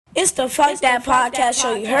It's the Fuck That Podcast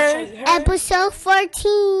Show, you heard? Episode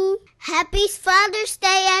 14. Happy Father's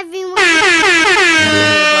Day, everyone.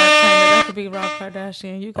 That could be Rob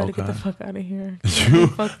Kardashian. You gotta get the fuck out of here. You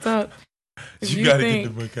fucked up. You gotta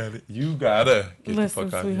get the fuck out of here. You gotta get the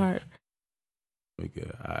fuck out of here. Sweetheart. We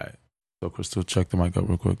good. All right. So, Crystal, check the mic up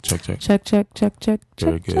real quick. Check. Check.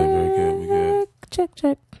 Very good. We good.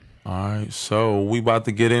 Check. All right. So, we about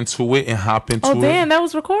to get into it and hop into it. Oh, damn. That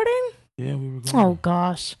was recording? Yeah, we were going. Oh,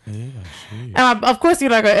 gosh. Yeah, shit. And of course,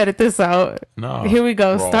 you're not going to edit this out. No. Here we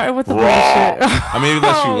go. Raw. Starting with the bullshit. I mean,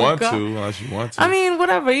 unless you want God. to. Unless you want to. I mean,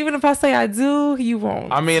 whatever. Even if I say I do, you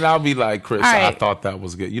won't. I mean, I'll be like, Chris, right. I thought that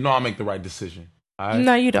was good. You know I'll make the right decision. All right?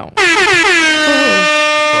 No, you don't.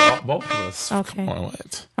 Both of us. Okay. Come on, all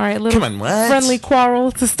right, little Come on, what? friendly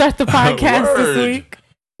quarrel to start the podcast this week.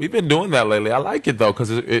 We've been doing that lately. I like it, though,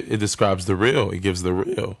 because it describes the real. It gives the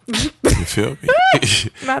real. You feel me?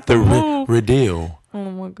 Not the real.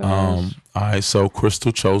 Oh, my gosh. All right, so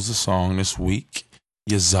Crystal chose the song this week.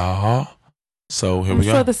 Yazah. So here we go.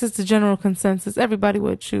 I'm sure this is the general consensus. Everybody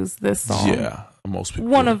would choose this song. Yeah, most people.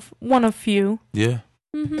 One of few. Yeah.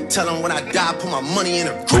 Mm-hmm. Tell them when I die, put my money in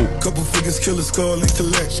a couple figures, killer skull and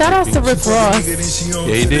collect. Shout out to Rick Ross. Yeah,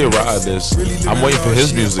 he did ride this. I'm waiting for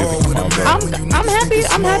his music to come out. I'm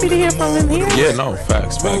happy to hear from him here. Yeah, no,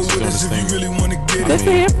 facts. He's doing this thing. Good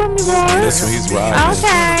to hear from you, Ross. That's when he's riding.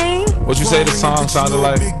 Okay. What you say the song sounded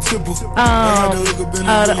like? The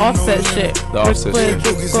Offset shit. The Offset shit.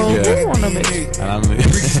 Yeah. And I'm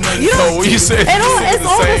what you said? It's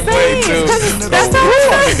all the same. Too. That's how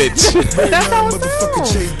it sounds. That's how it sounds.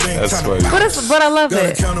 That's funny. But I love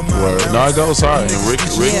it. Word. No, it goes hard. And Rick.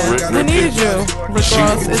 We needed you.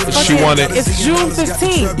 She wanted. It's June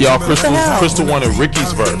 15th. Y'all, Crystal wanted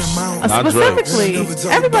Ricky's verse, not specifically. Drake's.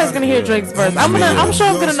 Everybody's gonna hear Drake's verse. I'm sure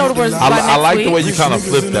I'm gonna know the words. I like the way you kind of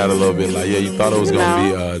flipped that a little bit. Like, yeah, you thought it was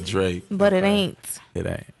gonna be Drake, but it ain't. It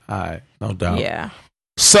ain't. All right, no doubt. Yeah.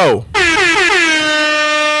 So,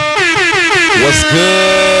 what's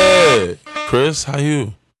good, Chris? How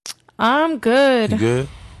you? I'm good. You good?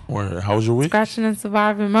 Or how was your week? Scratching and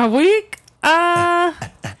surviving my week. I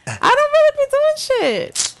don't really be doing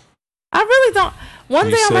shit. I really don't. One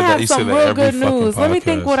day I'm gonna have some real good news. Let me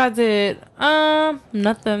think what I did.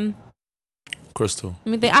 Nothing. Crystal. I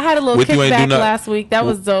mean, I had a little kickback last week. That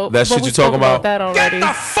was dope. That shit you talking about? That already. Get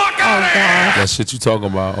the fuck out of here! That shit you talking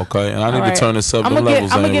about? Okay, and I need to turn this up. I'm gonna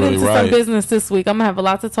get into some business this week. I'm gonna have a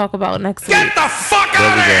lot to talk about next week. Get the fuck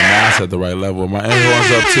out of here! here! Now at the right level. My ear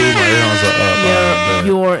horns up too. My ear horns are up.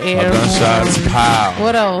 Your ear. My gunshots. Pow.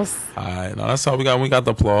 What else? All right, no, that's all we got. We got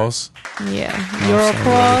the applause. Yeah, your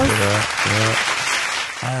applause.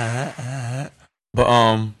 Yeah. But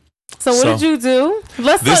So what did you do? You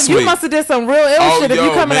must have did some real ill shit if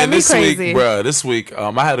you coming at me crazy. This week,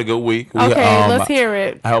 I had a good week. Let's hear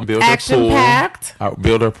it. I helped build Action her pool. packed. I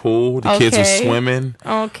built her pool. The kids were swimming.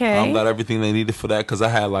 Okay. Got everything they needed for that because I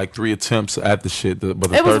had like 3 attempts at the shit. But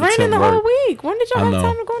the it was third raining attempt the whole week. When did y'all have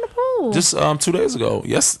time to go in the pool? Just 2 days ago.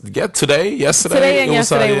 Yesterday. Today and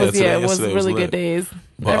yesterday was really good days.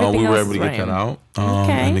 But we were able to get that out.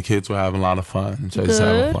 And the kids were having a lot of fun. Just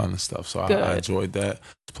having fun and stuff. So I enjoyed that.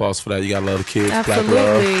 Applause for that. You gotta love the kids. Absolutely.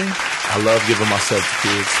 Black love. I love giving myself to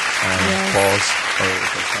kids. Pause.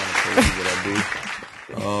 That's kind of crazy what I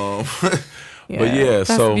do. But yeah,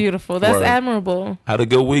 that's beautiful. That's admirable. Had a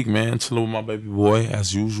good week, man. Chilling with my baby boy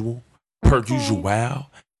as usual. Per usual.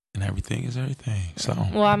 And everything is everything. So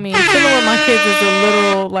well, I mean, chilling with my kids is a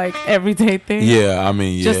literal like everyday thing. Yeah, I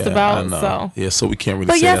mean, just about. I know. So yeah, so we can't really.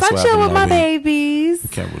 But say yes, that's I chill with my babies. We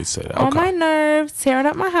can't really say that. On my nerves, tearing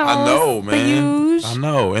up my house. I know, man. I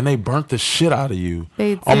know, and they burnt the shit out of you.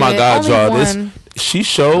 They did. Oh my God, y'all! She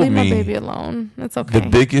showed Leave me. my baby alone. It's okay. The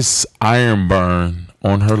biggest iron burn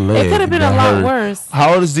on her leg. It could have been a lot worse.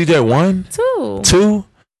 How old is DJ? 1? 2. 2.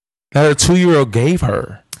 That a 2-year-old gave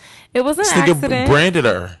her. It was an this accident. Nigga branded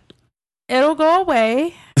her. It'll go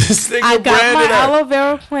away. This nigga I got my her. aloe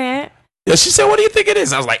vera plant. Yeah, she said, "What do you think it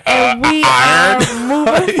is?" I was like, and we iron. Are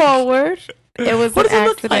moving forward. It was an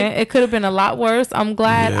accident. It could have been a lot worse. I'm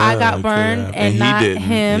glad I got burned and not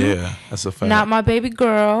him. Yeah, that's a fact. Not my baby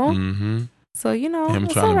girl. Mm-hmm. So, him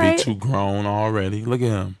trying to be too grown already. Look at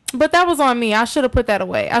him. But that was on me. I should have put that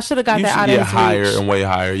away. I should have got that out of his higher reach. And way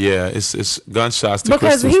higher. Yeah, it's gunshots to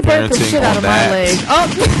because Crystal's he burnt the shit out of my leg.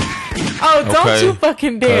 Oh, don't you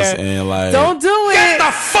fucking dare! Don't do it. Get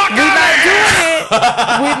the fuck out! We're not doing it.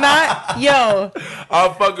 We're not. Yo,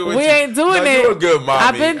 I'm fucking with you. We ain't doing it. You're a good mommy.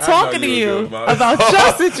 I've been talking to you about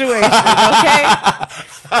your situation. Okay.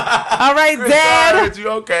 All right, Dad. You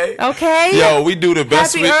okay? Okay. Yo, we do the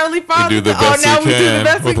best. Happy early Father's Day. We do the best we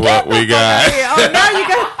can with what we got. Oh, now you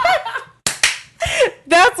got.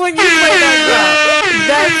 That's when you play that drop.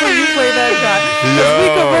 That's when you play that drop. We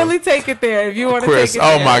can really take it there if you want to take it there.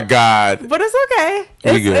 Oh my God. But it's okay.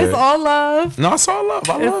 It's all love. No, it's all love.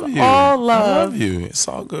 I love you. All love. I love you. It's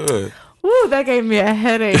all good. Woo, that gave me a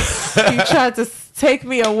headache. You tried to take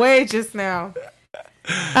me away just now.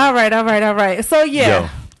 All right. So yeah.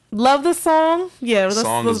 Love the song. Yeah,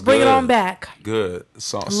 let's bring it on back. Good.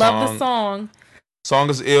 Love the song. Song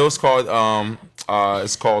is ill. It's called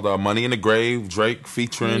Money in the Grave. Drake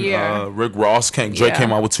featuring Rick Ross. Drake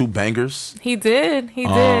came out with 2 bangers. He did.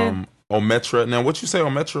 Ometra. Now, what you say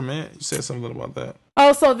Ometra, man? You said something about that.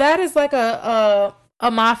 Oh, so that is like a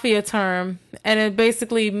mafia term, and it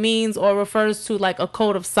basically means or refers to like a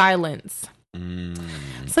code of silence.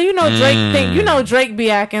 So Drake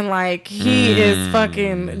be acting like he is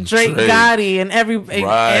fucking Drake Gotti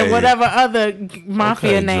and whatever other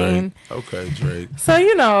mafia name. Okay, Drake. So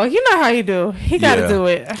you know how he do. He got to do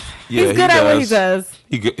it. He's good at what he does.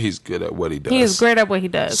 He's good at what he does. He is great at what he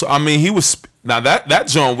does. So I mean, he was now that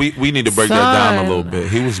John. We need to break that down a little bit.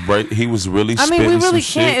 He was really. I mean, we really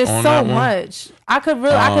can't. It's so much. I could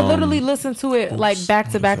literally listen to it like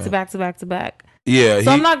back to back. Yeah. So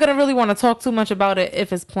I'm not gonna really want to talk too much about it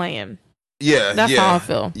if it's playing. Yeah, that's how I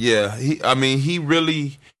feel. Yeah, he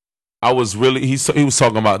was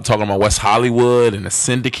talking about West Hollywood and the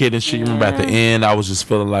syndicate and shit. You remember at the end, I was just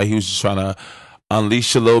feeling like he was just trying to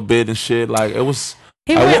unleash a little bit and shit. Like it was.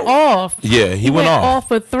 He went off. Yeah, he went off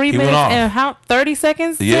for 3 minutes and 30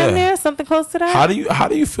 seconds. Yeah, there, something close to that. How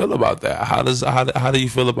do you feel about that? How do you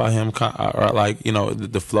feel about him? Or like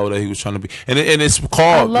the flow that he was trying to be, and it's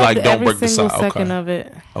called like Don't Break the Silence. Second of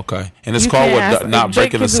it. Okay, and it's called Not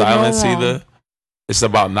Breaking the Silence either. It's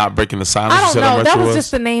about not breaking the silence. I don't know. That was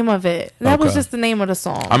just the name of it. That was just the name of the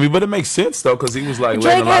song. I mean, but it makes sense though, because he was like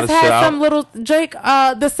Drake letting a lot of shit out. Drake,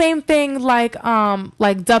 the same thing like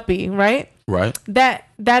Duppy, right? Right.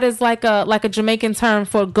 That is like a Jamaican term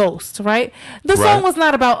for ghost, right? The song was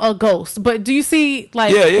not about a ghost, but do you see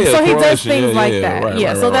like so he does things like that.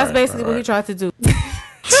 Right, so that's basically what he tried to do.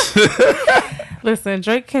 Listen,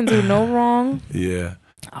 Drake can do no wrong. Yeah.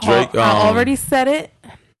 Drake I already said it.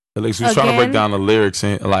 Alex, he was trying to break down the lyrics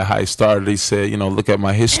and like how he started. He said, look at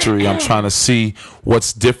my history. I'm trying to see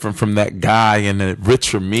what's different from that guy and the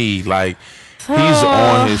richer me. Like he's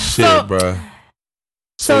on his shit, bro.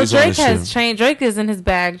 So Drake has changed. Drake is in his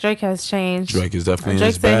bag. Drake has changed. Drake is definitely in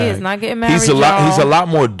his bag. Drake said he is not getting married. He's a lot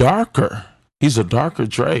more darker. He's a darker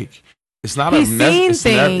Drake. It's not he's seen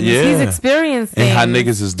things. He's experienced things. And how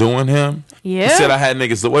niggas is doing him. Yeah. He said I had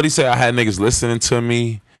niggas. What did he say? I had niggas listening to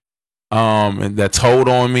me. And that told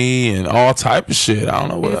on me and all type of shit. I don't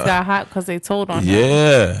know what. Niggas got hot because they told on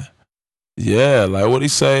him. Yeah. Like what he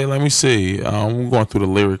say? Let me see. We're going through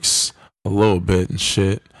the lyrics a little bit and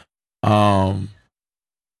shit. We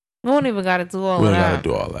don't even got to do all of that. We don't got to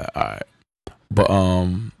do all that.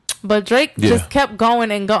 All right. But Drake just kept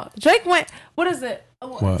going and go. Drake went. What is it?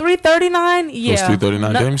 339. Yeah. It was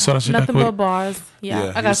 339. Damn, you saw that shit nothing but bars.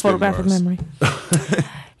 Yeah. I got photographic memory.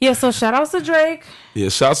 Yeah, so shout outs to Drake. Yeah,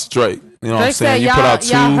 shouts to Drake. You know Drake what I'm saying? Said, you put out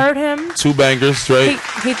y'all heard him. 2 bangers, Drake.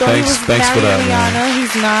 He thought he was marrying Rihanna. Man.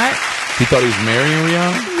 He's not. He thought he was marrying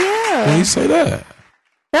Rihanna? Yeah. When he say that?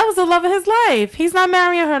 That was the love of his life. He's not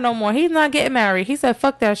marrying her no more. He's not getting married. He said,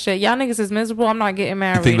 fuck that shit. Y'all niggas is miserable. I'm not getting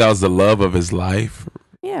married. You think that was the love of his life?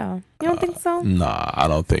 Yeah. You don't think so? Nah, I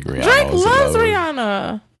don't think Rihanna Drake was loves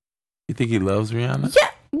Rihanna. You think he loves Rihanna? Yeah.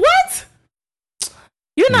 What?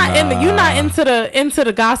 You're not into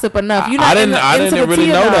the gossip enough. You're not I didn't really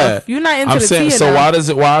know enough. that. You're not into I'm the saying, tea so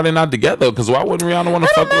enough. why are they not together? Because why wouldn't Rihanna want to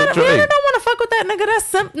fuck with Drake? Rihanna don't want to fuck with that nigga. That's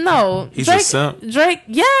simp. No, he's Drake, a simp. Drake,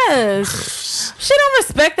 yes. She don't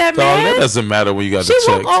respect that man. That doesn't matter when you got she the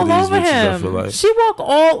check. Walk all over him. She walk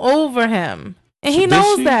all over him, and he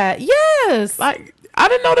knows that. Yes, like I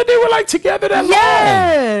didn't know that they were like together that long.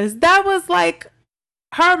 Yes, that was like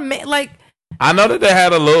her. Like I know that they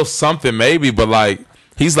had a little something, maybe, but like.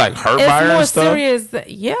 He's like hurt by her and stuff. Serious.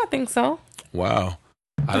 Yeah, I think so. Wow,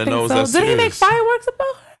 I didn't know it was that serious. Did he make fireworks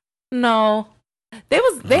about her? No,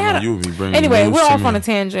 they had. You would be bringing anyway, news we're to off me. on a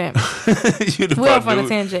tangent. We're off on a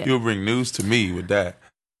tangent. You'll bring news to me with that.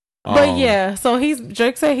 But yeah, so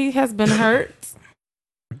Drake said he has been hurt.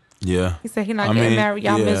 Yeah, he said he's not getting married.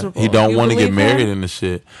 Y'all miserable. He don't want to get married in the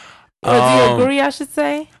shit. Do you agree? I should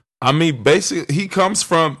say. I mean, basically, he comes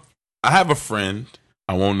from. I have a friend.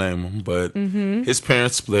 I won't name him, but his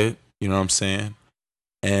parents split. You know what I'm saying?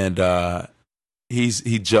 And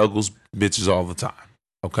he juggles bitches all the time.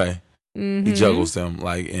 Okay, he juggles them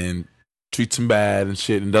like and treats them bad and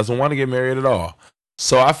shit, and doesn't want to get married at all.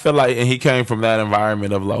 So I feel like, and he came from that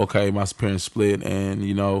environment of like, okay, my parents split, and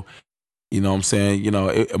You know what I'm saying? You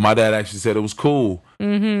know, my dad actually said it was cool.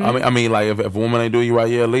 I mean, like if a woman ain't doing you right,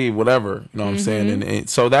 yeah, leave, whatever. You know what I'm saying? And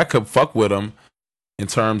so that could fuck with him in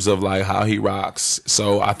terms of like how he rocks.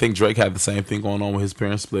 So I think Drake had the same thing going on with his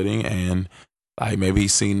parents splitting, and like maybe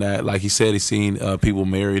he's seen that. Like he said, he's seen people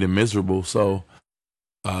married and miserable. So,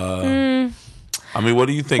 I mean, what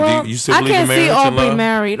do you think? Well, do you still believe in marriage and love? I can't see Aubrey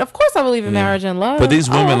married. Of course, I believe in marriage and love. But these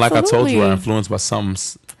women, like I told you, are influenced by some.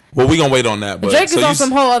 Well, we're gonna wait on that. But Drake is on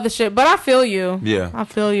some whole other shit, but I feel you. Yeah, I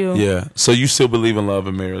feel you. Yeah. So you still believe in love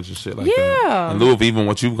and marriage and shit like that? Yeah. In lieu of even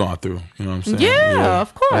what you've gone through, you know what I'm saying? Yeah,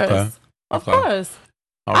 of course. Okay. Of course.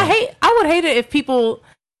 Right. I would hate it if people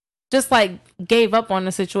just like gave up on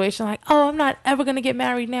the situation. Like, oh, I'm not ever gonna get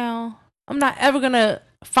married now. I'm not ever gonna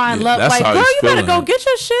find love. Like, girl, you better go get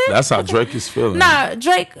your shit. That's how Drake is feeling. Nah,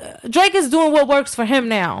 Drake is doing what works for him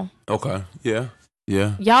now. Okay. Yeah.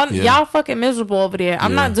 Yeah. Y'all fucking miserable over there.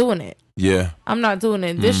 I'm not doing it. Yeah. I'm not doing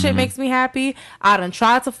it. This shit makes me happy. I done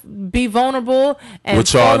tried to be vulnerable and with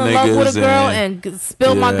fall in love with a girl and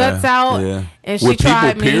spill my guts out. Yeah. And she with people,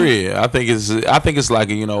 tried me. Period. I think it's like,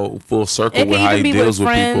 you know, full circle with how he deals with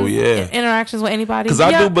people. Yeah. Interactions with anybody. Because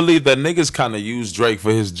I do believe that niggas kind of use Drake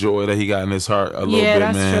for his joy that he got in his heart a little bit,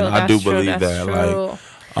 man. True. I do believe that. True. Like,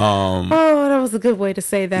 that was a good way to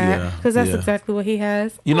say that, because that's exactly what he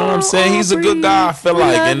has. You know what I'm saying? He's a good guy. I feel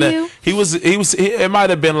like, and he was. It might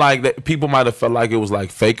have been like that. People might have felt like it was like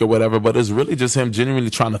fake or whatever, but it's really just him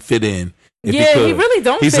genuinely trying to fit in. He really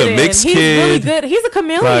don't. He's fit a mixed in. kid. He's really good. He's a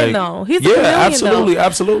chameleon, though. He's a chameleon,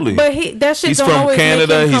 absolutely. But that shit. He's don't from always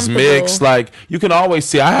Canada. Make him he's mixed. Like you can always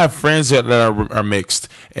see. I have friends that are mixed,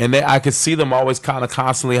 and I can see them always kind of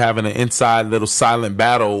constantly having an inside little silent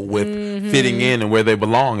battle with fitting in and where they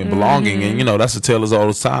belong and belonging. And you know that's the tale is all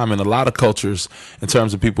the time in a lot of cultures in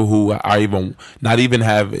terms of people who are even not even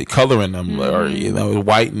have color in them, or you know,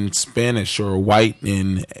 white and Spanish or white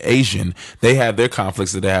and Asian. They have their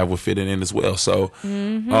conflicts that they have with fitting in as well. So.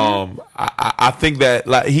 I think that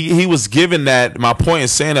like he was given that. My point in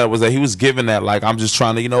saying that was that he was given that like I'm just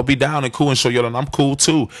trying to, you know, be down and cool and show y'all that I'm cool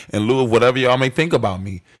too in lieu of whatever y'all may think about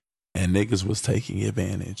me. And niggas was taking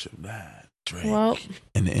advantage of that. Drake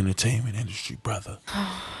in the entertainment industry, brother.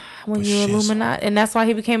 When you're Illuminati, and that's why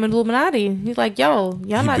he became Illuminati. He's like, yo,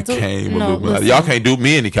 y'all not doing. Y'all can't do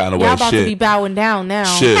me any kind of way. Y'all about to be bowing down now.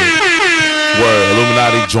 Shit. Word.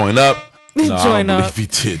 Illuminati, join up. No, I don't believe he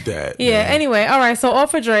did that. Yeah. Man. Anyway, all right. So all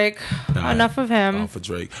for Drake. Enough of him. All for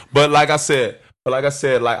Drake. But like I said, like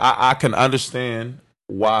I can understand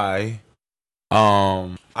why.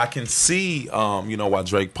 I can see, you know, why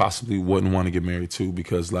Drake possibly wouldn't want to get married too,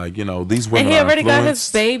 because like, you know, these women. And he already got his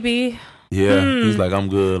baby. Yeah, he's like, I'm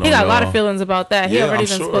good. He got a lot of feelings about that. He already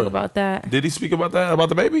spoke about that. Did he speak about that? About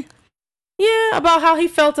the baby? Yeah, about how he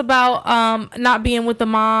felt about not being with the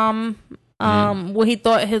mom. What he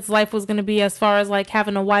thought his life was going to be as far as like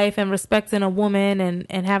having a wife and respecting a woman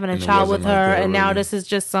and having a child with her. And now this is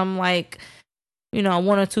just some like, you know,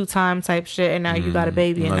 1 or 2 time type shit. And now you got a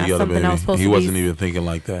baby and that's something else supposed to be. He wasn't even thinking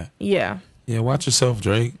like that. Yeah. Yeah. Watch yourself,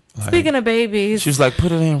 Drake. Like, speaking of babies. She was like,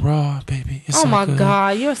 put it in raw, baby. It's my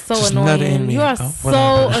God. You're so annoying. You are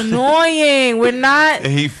so annoying. We're not.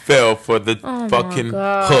 And he fell for the fucking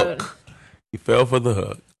hook. He fell for the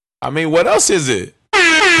hook. I mean, what else is it?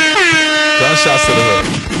 Gunshots to the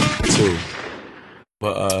hook, too.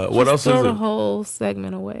 But what else is it? Throw the whole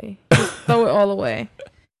segment away. Just throw it all away.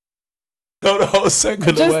 Throw the whole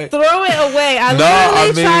segment away. Just throw it away. I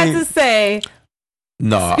literally tried to say.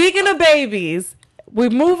 No. Speaking of babies, we're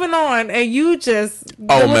moving on, and you just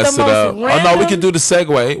messed it up. Random... Oh no, we can do the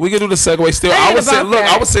segue. We can do the segue still. I was saying, look,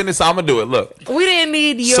 I was saying this. I'm gonna do it. Look, we didn't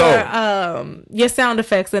need your sound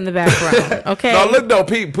effects in the background. Okay. No, look though,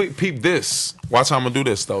 peep this. Watch how I'm gonna do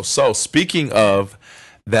this though. So speaking of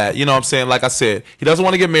that, you know what I'm saying? Like I said, he doesn't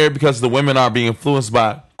want to get married because the women are being influenced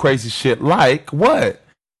by crazy shit like what?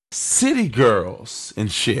 City girls and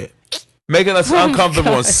shit. Making us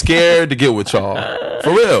uncomfortable and scared to get with y'all.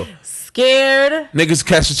 For real. Scared. Niggas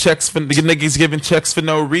cashing checks for niggas giving checks for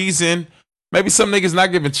no reason. Maybe some niggas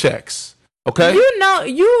not giving checks. Okay?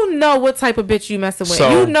 You know what type of bitch you messing with.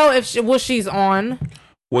 So, you know what she's on.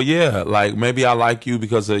 Well, yeah, like maybe I like you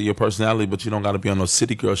because of your personality, but you don't got to be on no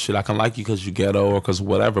city girl shit. I can like you because you ghetto or because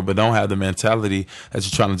whatever, but don't have the mentality that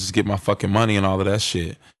you're trying to just get my fucking money and all of that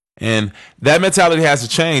shit. And that mentality has to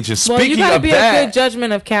change. And speaking of that, you got to be a good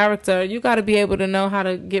judgment of character. You got to be able to know how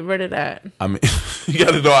to get rid of that. I mean, you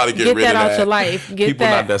got to know how to get rid of that. Get that out your life. Get people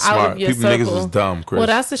that not that smart. Out of your people circle. Niggas is dumb, Chris. Well,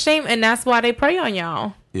 that's a shame, and that's why they prey on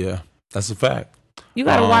y'all. Yeah, that's a fact. You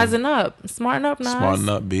got to wisen up, smarten up, Nas. Smarten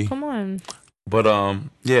up, B. Come on. But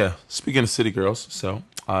yeah. Speaking of city girls, so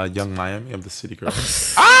Young Miami. I'm the city girl.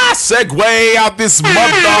 Segue out this mother.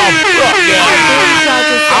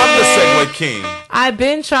 I'm the segue king. I've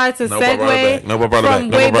been trying to segue from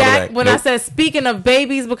way back when I said speaking of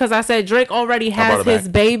babies, because I said Drake already has his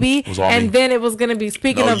baby, and then it was going to be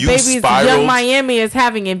speaking of babies. Young Miami is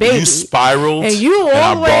having a baby. You spiraled, and you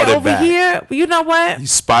all the way over here. You know what? You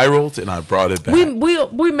spiraled, and I brought it back.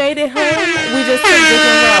 We made it home. We just took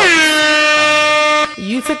different routes.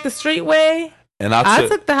 You took the street way. And I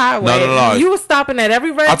took the highway. No. You were stopping at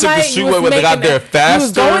every red light. I took the street way when they got there faster. You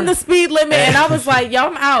was going the speed limit, and I was like, "Yo,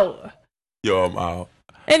 I'm out." I'm out.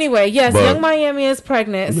 Anyway, yes, Young Miami is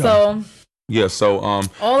pregnant. Yeah. So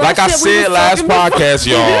like I said last podcast,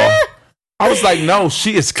 y'all, I was like, no,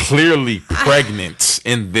 she is clearly pregnant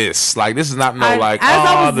in this. Like, this is not as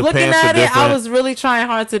I was the looking pants at are different. I was really trying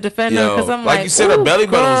hard to defend her because I'm like, you said, her belly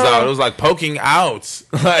button was out. It was like poking out.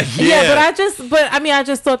 Like, but I just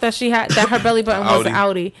thought that that her belly button was an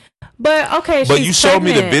outie. But okay, but you showed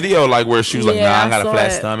me the video like where she was like, I got a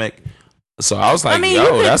flat stomach. So I was like,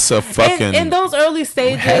 that's a fucking in those early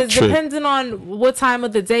stages, depending on what time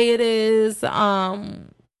of the day it is. What time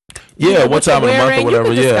of the month or whatever.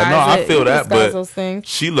 I feel that, but things.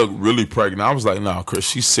 She looked really pregnant. I was like, no, Chris,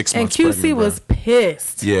 she's 6 months pregnant. And QC was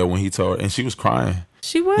pissed. Yeah, when he told her, and she was crying.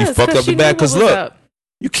 She was. You fucked up the bag because look,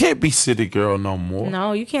 you can't be city girl no more.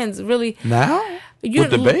 No, you can't really now with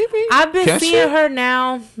the baby. I've been seeing her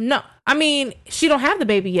now. No, I mean she don't have the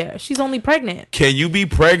baby yet. She's only pregnant. Can you be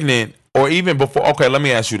pregnant? Or even before, okay, let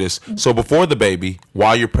me ask you this. So before the baby,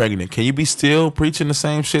 while you're pregnant, can you be still preaching the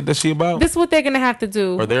same shit that she about? This is what they're going to have to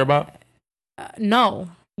do. Or they're about? No,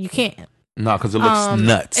 you can't. No, because it looks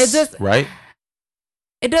nuts, right?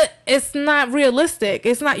 It's not realistic.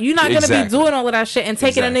 It's not. You're not going to be doing all of that shit and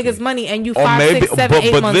taking a nigga's money and you 5, 6, 7,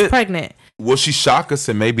 8 months pregnant. Will she shock us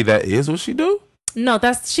and maybe that is what she do? No,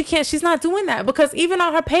 she can't. She's not doing that because even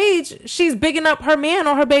on her page, she's bigging up her man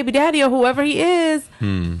or her baby daddy or whoever he is.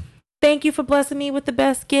 Thank you for blessing me with the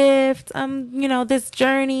best gift. This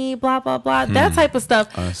journey, blah, blah, blah. That type of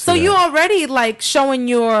stuff. So you already like showing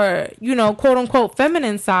your, quote unquote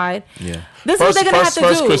feminine side. Yeah. This is what they're going to have to do.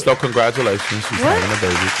 First, Crystal, congratulations. She's having a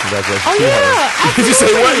baby. Congratulations. Oh, yeah. Did you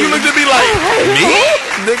say what? You looked at me like, me?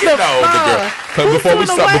 Nigga, no, the girl.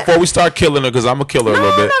 Before we start killing her, because I'm going to kill her a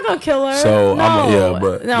little bit. I'm not going to kill her. So,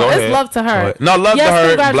 but go ahead. It's love to her. No, love to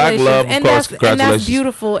her. Black love, of course. Congratulations. And that's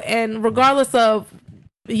beautiful. And regardless of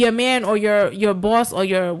your man or your boss or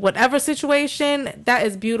your whatever situation, that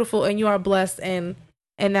is beautiful and you are blessed and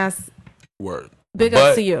that's word. Big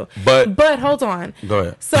up to you. But hold on. Go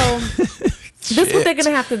ahead. So this is what they're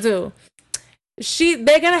gonna have to do.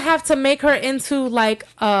 They're gonna have to make her into like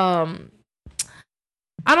I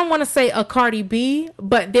don't want to say a Cardi B,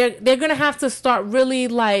 but they're gonna have to start really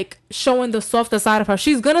like showing the softer side of her.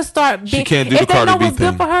 She's gonna start being. She can't do the Cardi B thing.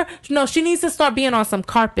 Good for her. No, she needs to start being on some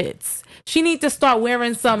carpets. She needs to start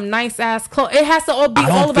wearing some nice ass clothes. It has to all be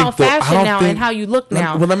all about fashion now and how you look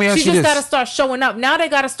now. Well, let me ask you this. She just got to start showing up. Now they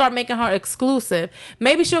got to start making her exclusive.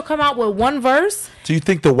 Maybe she'll come out with one verse. Do you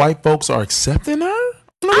think the white folks are accepting her? I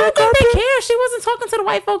don't think they care. She wasn't talking to the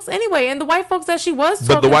white folks anyway, and the white folks that she was talking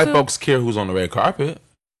to. But the white folks care who's on the red carpet.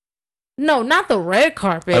 No, not the red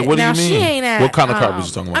carpet. Like, what now, do you mean? She ain't at, what kind of carpet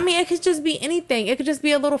you talking about? I mean, it could just be anything. It could just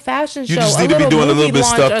be a little fashion show. You just need to be doing a little bit of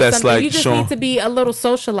stuff that's like you just need to be a little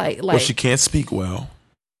socialite. Like, well, she can't speak well.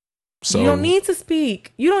 So you don't need to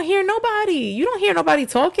speak. You don't hear nobody. You don't hear nobody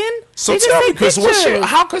talking. So tell me, Chris,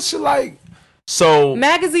 how could she like? So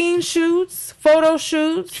magazine shoots, photo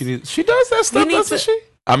shoots. She does that stuff, doesn't she?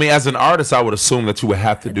 I mean, as an artist, I would assume that you would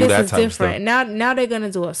have to do that type of stuff. Now they're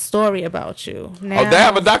gonna do a story about you. Now, they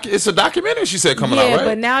have it's a documentary. She said coming out, right? Yeah,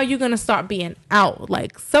 but now you're gonna start being out.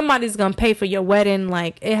 Like somebody's gonna pay for your wedding.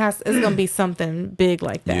 Like it's gonna be something big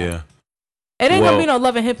like that. Yeah. It ain't gonna be no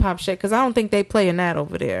Love and Hip Hop shit because I don't think they playing that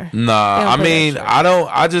over there. Nah, I mean, I don't.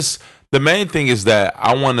 I just the main thing is that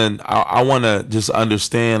I wanna just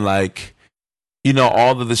understand like,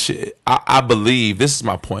 all of the shit. I believe this is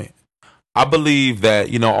my point. I believe that,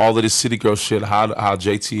 all of this city girl shit, how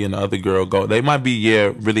JT and the other girl go, they might be,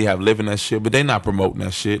 really have living that shit, but they not promoting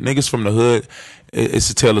that shit. Niggas from the hood, it's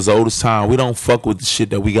a tale as old as time. We don't fuck with the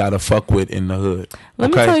shit that we gotta fuck with in the hood.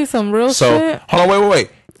 Let me tell you some real shit. So, hold on,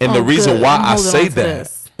 wait. And the reason why I say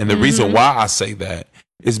that,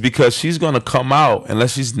 is because she's gonna come out,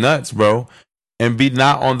 unless she's nuts, bro, and be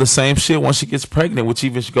not on the same shit once she gets pregnant, which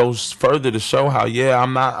even goes further to show how,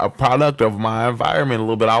 I'm not a product of my environment a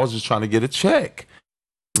little bit. I was just trying to get a check,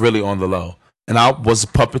 really on the low. and I was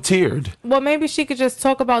puppeteered. Well, maybe she could just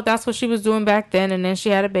talk about that's what she was doing back then, and then she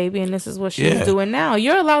had a baby, and this is what she's doing now.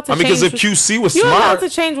 You're allowed to. Because if QC was you're smart, allowed to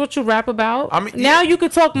change what you rap about. Now you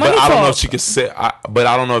could talk money. But I talk. don't know if she could sell. But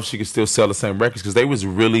I don't know if she could still sell the same records because they was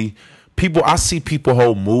really. People, I see people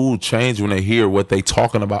whole mood change when they hear what they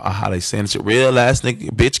talking about or how they saying shit. Real ass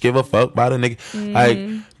nigga, bitch, give a fuck about a nigga. Like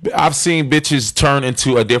I've seen bitches turn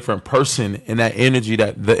into a different person in that energy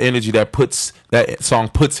that song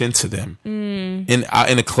puts into them in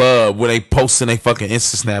the club where they posting they fucking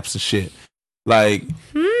Insta snaps and shit. Like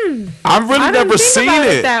I've really never seen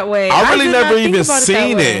it that way. I really never even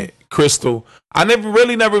seen it, Crystal. I never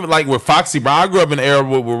like with Foxy Brown. I grew up in an era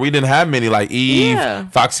where we didn't have many like Eve,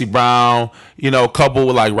 Foxy Brown, a couple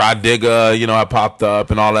with like Rod Digger, had popped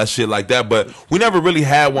up and all that shit like that. But we never really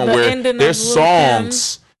had one where their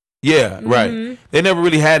songs, right. They never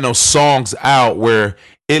really had no songs out where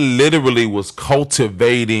it literally was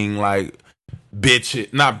cultivating like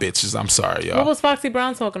not bitches. I'm sorry, y'all. What was Foxy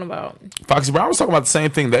Brown talking about? Foxy Brown was talking about the same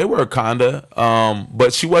thing. They were kinda,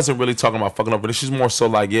 but she wasn't really talking about fucking over. She's more so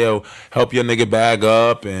like, yo, help your nigga bag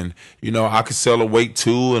up, and I could sell a weight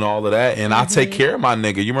too, and all of that, and I take care of my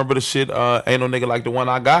nigga. You remember the shit? Ain't no nigga like the one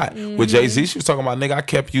I got with Jay-Z. She was talking about, nigga, I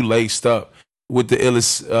kept you laced up with the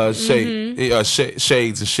illest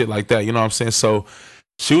shades and shit like that. You know what I'm saying? So.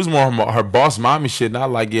 She was more her boss mommy shit,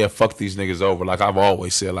 not like, yeah, fuck these niggas over. Like I've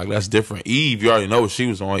always said, like that's different. Eve, you already know what she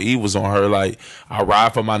was on. Eve was on her like, I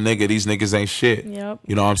ride for my nigga. These niggas ain't shit. Yep.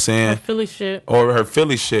 You know what I'm saying? Her Philly shit. Or her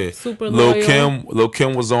Philly shit. Super loyal. Lil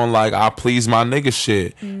Kim was on like, I please my nigga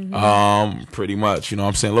shit. Pretty much. You know what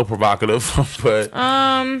I'm saying? A little provocative, but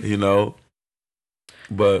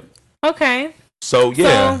But okay. So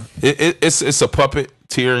yeah, it's a puppet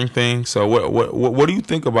tearing thing. So what do you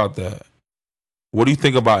think about that? What do you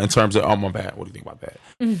think about in terms of, oh my bad, what do you think about that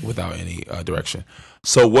without any direction?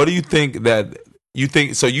 So what do you think that you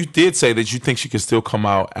think, so you did say that you think she could still come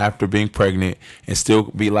out after being pregnant and still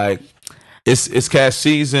be like, it's cash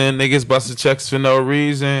season, niggas busting checks for no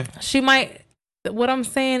reason. She might, what I'm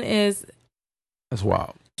saying is. That's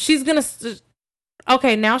wild. She's going to,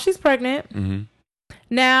 okay, now she's pregnant.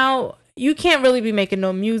 Now you can't really be making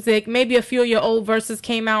no music. Maybe a few of your old verses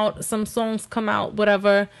came out, some songs come out,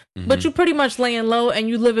 whatever. But you pretty much laying low and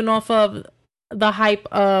you living off of the hype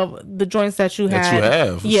of the joints that you had.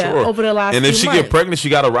 That you have, sure. Over the last few months. And if she get pregnant, she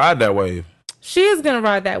got to ride that wave. She is going to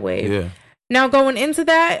ride that wave. Yeah. Now going into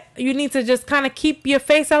that, you need to just kind of keep your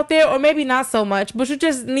face out there, or maybe not so much, but you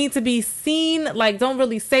just need to be seen. Like, don't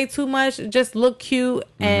really say too much. Just look cute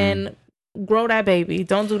and grow that baby.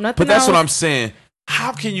 Don't do nothing But that's else. what I'm saying.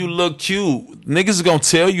 How can you look cute? Niggas are going to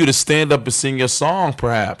tell you to stand up and sing your song,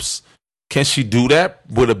 perhaps. Can she do that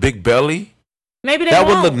with a big belly? Maybe they won't.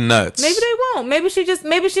 That would look nuts. Maybe they won't. Maybe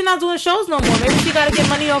she's not doing shows no more. Maybe she got to get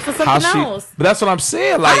money off of something else. But that's what I'm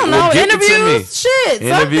saying. Like, I don't know. Interviews, shit.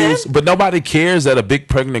 Interviews. Something. But nobody cares that a big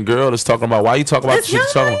pregnant girl is talking about. Why you talking about it's the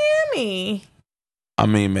shit you're talking Miami. about? I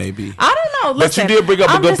mean, maybe. I don't know. Listen, but you did bring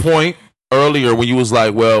up a good point earlier when you was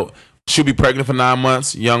like, well, she'll be pregnant for 9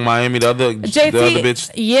 months. Young Miami, the other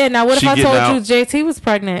bitch. Yeah, now what if I told you JT was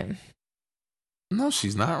pregnant? No,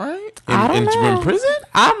 she's not, right? I don't know. In prison?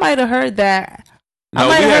 I might have heard that. No, I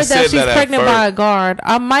might have heard that she's pregnant by a guard.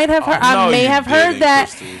 I might have heard. I may have heard that.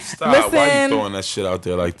 Stop. Listen, why are you throwing that shit out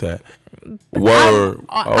there like that? Word.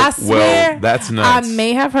 I swear. Well, that's nuts. I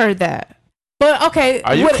may have heard that. But okay.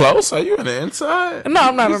 Are you close? Are you on the inside? No,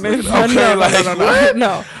 I'm not on the inside. Okay,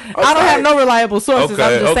 no. Okay. I don't have no reliable sources.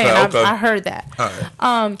 Okay, I'm just saying. okay. I heard that.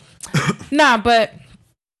 All right. Nah, but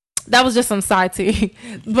that was just some side tea.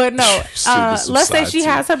 But no, let's say she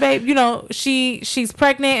has her baby. You know, she's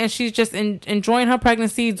pregnant and she's just enjoying her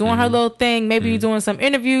pregnancy, doing her little thing. Maybe you're doing some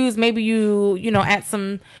interviews. Maybe you at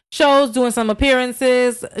some shows, doing some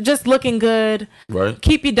appearances, just looking good. Right.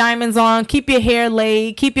 Keep your diamonds on. Keep your hair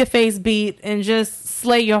laid. Keep your face beat, and just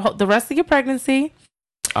slay the rest of your pregnancy.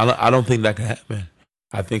 I don't think that can happen.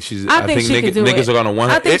 I think she niggas are gonna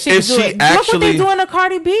want her. I think she can do it. Look what they doing to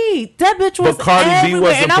Cardi B. That bitch was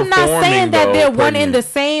everywhere. And I'm not saying that they're one in the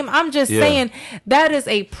same. I'm just saying that is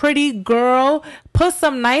a pretty girl. Put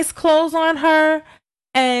some nice clothes on her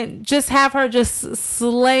and just have her just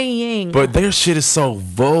slaying. But their shit is so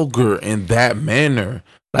vulgar in that manner.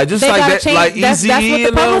 Like just they like that, change, like that's easy,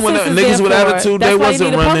 you know, when niggas with attitude, that's they why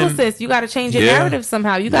wasn't you need running. A publicist. You got to change your narrative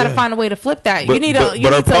somehow. You got to find a way to flip that. But, you need but to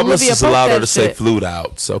her publicist allowed her to say shit. "flued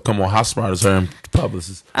out." So come on, how smart is her in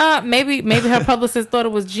Publicist. Maybe her publicist thought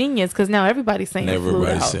it was genius because now everybody's saying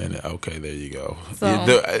everybody's saying it. Okay, there you go.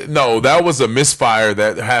 So, no, that was a misfire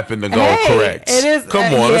that happened to go correct. It is.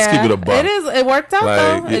 Come on, let's keep it a buck. It is. It worked out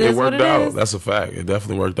though. It worked out. That's a fact. It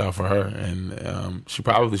definitely worked out for her, and she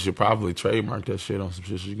probably should trademark that shit on some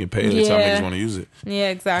shit. She can pay it anytime niggas want to use it. Yeah,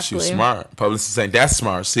 exactly. She's smart. Publicist saying that's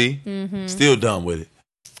smart. See, still done with it.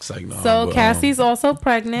 It's like, no, so Cassie's also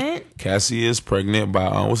pregnant. Cassie is pregnant by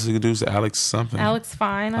what's his dude? Alex something. Alex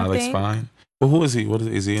Fine. Alex Fine. Well, who is he? What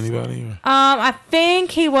is he? Anybody? Or? I think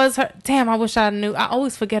he was her. Damn, I wish I knew. I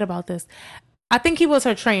always forget about this. I think he was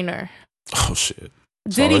her trainer. Oh shit!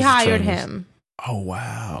 Diddy hired him. Oh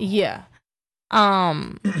wow. Yeah.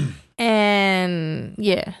 And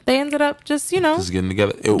yeah, they ended up just getting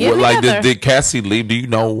together. Did Cassie leave? Do you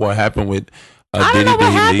know what happened with? I don't know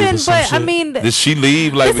what happened, but I mean, did she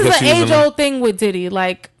leave? Like, this is an age-old thing with Diddy.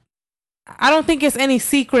 Like, I don't think it's any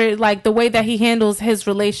secret. Like the way that he handles his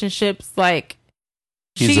relationships. Like,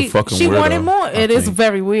 he's a fucking she weirdo, wanted more. It is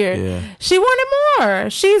very weird. Yeah. She wanted more.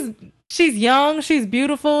 She's young. She's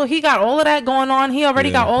beautiful. He got all of that going on. He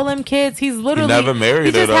already got all them kids. He's literally never married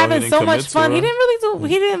He's her. just having so much fun. He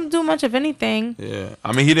didn't do much of anything. Yeah,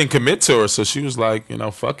 I mean, he didn't commit to her, so she was like,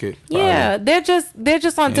 fuck it. Yeah, they're just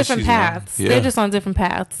on different paths. Yeah. They're just on different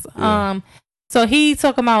paths. Yeah. So he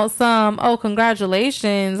talking about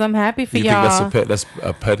congratulations. I'm happy for y'all. Think that's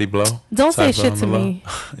a petty blow? Don't say shit to me.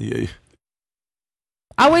 Yeah.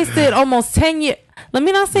 I wasted almost 10 years. Let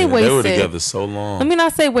me not say wasted. They were together so long. Let me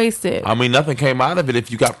not say wasted. I mean, nothing came out of it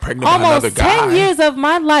if you got pregnant by another guy. Almost 10 years of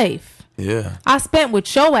my life. Yeah. I spent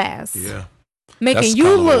with your ass. Yeah. Making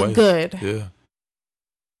you look good. Yeah.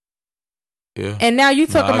 Yeah. And now you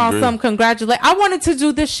talking about some congratulations. I wanted to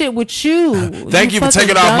do this shit with you. Thank you for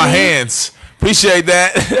taking it off my hands. Appreciate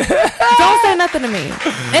that. Don't say nothing to me.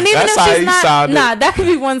 And even if she's not, that could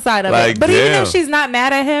be one side of it. But even if she's not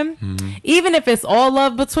mad at him, even if it's all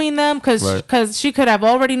love between them, because she could have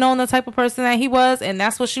already known the type of person that he was, and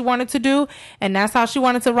that's what she wanted to do, and that's how she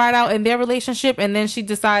wanted to ride out in their relationship, and then she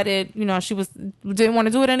decided, she didn't want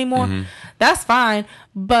to do it anymore. That's fine,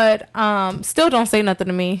 but still don't say nothing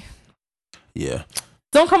to me. Yeah.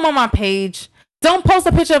 Don't come on my page. Don't post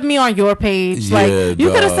a picture of me on your page. You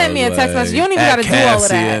could have sent me a text message. You don't even got to do all of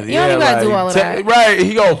that. You don't even got to do all of that. Right.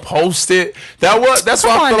 He gonna post it. That's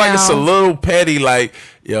why I feel like it's a little petty. Like,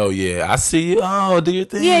 yo, I see you. Oh, do your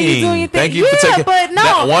thing. Yeah, you doing your thing. Thank you for taking. But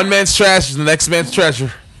no. One man's trash is the next man's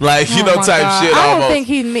treasure. Like, type shit.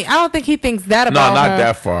 I don't think he thinks that about her. No, not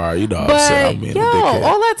that far. But, I'm being a dickhead.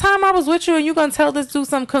 All that time I was with you and you gonna tell this dude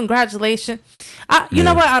some congratulations. You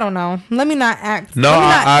know what? I don't know. Let me not act. No,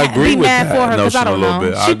 I agree with that for her because I don't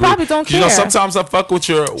know. She probably don't care. Sometimes I fuck with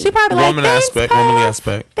your womanly aspect.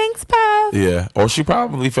 Thanks, Puff. Yeah, or she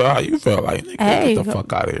probably felt how you felt. Like, nigga, get the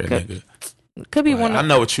fuck out of here, nigga. Could be one. I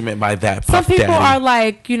know what you meant by that. Some people are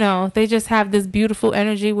like, they just have this beautiful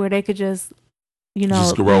energy where they could just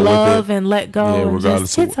love and let go. Yeah,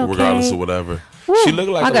 regardless of whatever. Woo, she looked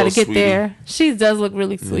like I gotta get there. She does look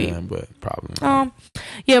really sweet. Yeah, but probably. But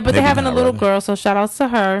they're having a little girl, so shout outs to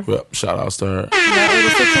her. Yep, shout outs to her.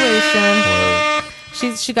 That little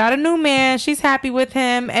situation. She got a new man. She's happy with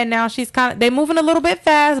him, and now they're moving a little bit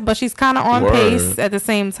fast, but she's kind of on pace at the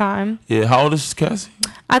same time. Yeah, how old is Cassie?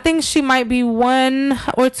 I think she might be 1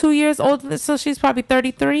 or 2 years older, so she's probably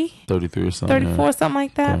 33. 33 or something. 34, something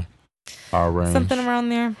like that. Okay. Our range. Something around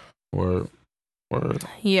there. Word.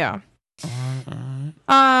 Yeah.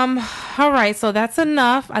 All right, so that's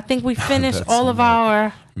enough. I think we finished all of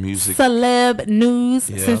our music celeb news.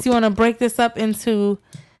 Since you want to break this up into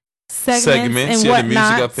segments and whatnot. The music,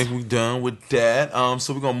 I think we done with that.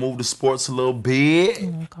 So we're gonna move to sports a little bit.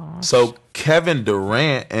 Oh my gosh. So Kevin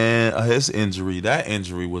Durant and his injury. That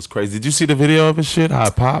injury was crazy. Did you see the video of his shit? How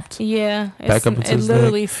it popped? Yeah, back up into it his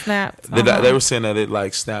literally neck? Snapped. They were saying that it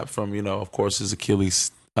like snapped from of course his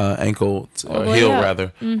Achilles ankle or heel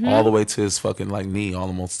rather, all the way to his fucking like knee,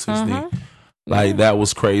 almost to his knee. Like that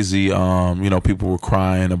was crazy. People were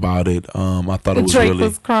crying about it. I thought it was Drake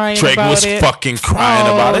was crying. Drake about was it. fucking crying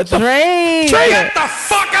about it. Drake, get the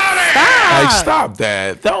fuck out of here! Like stop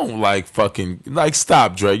that. Don't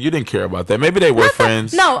stop, Drake. You didn't care about that. Maybe they were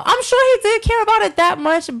friends. No, I'm sure he did care about it that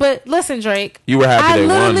much. But listen, Drake, you were happy they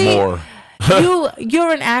won more.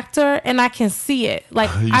 You're an actor, and I can see it. Like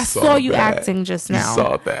I saw you acting just now. You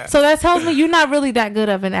saw that. So that tells me you're not really that good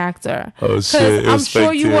of an actor. Oh shit! I'm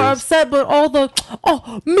sure you were upset, but all the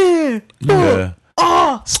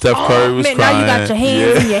Steph Curry was crying. Now you got your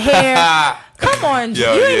hands in your hair. Come on, you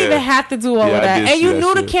didn't even have to do all of that, and you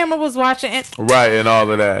knew the camera was watching. Right, and all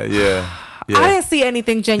of that. Yeah. I didn't see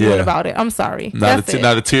anything genuine about it. I'm sorry. Now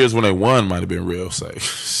the tears when they won might have been real.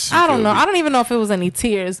 I don't know. I don't even know if it was any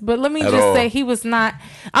tears. But let me just say he was not.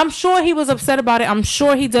 I'm sure he was upset about it. I'm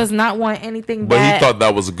sure he does not want anything bad. But he thought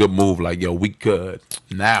that was a good move. Like, yo, we could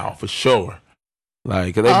now for sure.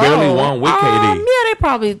 Like, they barely won with KD. Yeah, they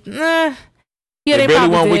probably. Yeah, they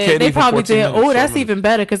probably did. They probably did. Oh, that's even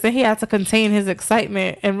better because then he had to contain his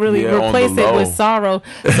excitement and really replace it with sorrow.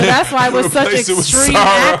 So that's why it was such extreme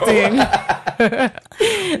acting. That's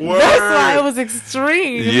why it was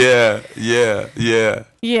extreme. Yeah.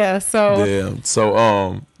 So. Damn.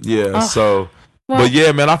 So So. Well, but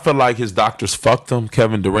yeah, man, I feel like his doctors fucked him.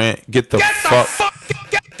 Kevin Durant, get the fuck.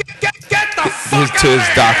 To his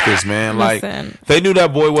doctors, man. Listen, like they knew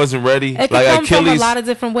that boy wasn't ready. It like come Achilles, from a lot of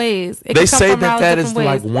different ways. They say that is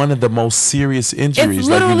like one of the most serious injuries.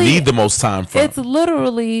 Like you need the most time from. It's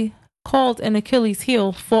literally called an Achilles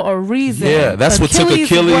heel for a reason. Yeah, that's what took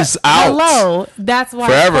Achilles out. Hello, that's why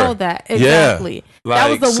forever. It's called that. Exactly. Yeah. Like,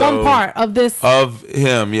 that was the one part of this of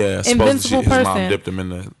him. Yeah, invincible person. His mom dipped him in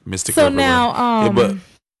the mystic. So now,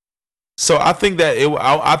 So I think that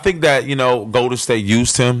Golden State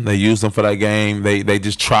used him. They used him for that game. They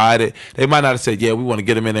just tried it. They might not have said, "Yeah, we want to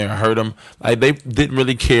get him in there and hurt him." Like they didn't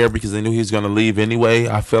really care because they knew he was going to leave anyway.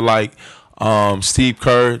 I feel like Steve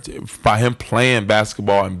Kerr, by him playing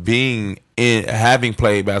basketball and having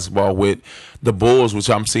played basketball with the Bulls, which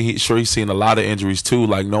sure he's seen a lot of injuries too.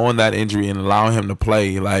 Like knowing that injury and allowing him to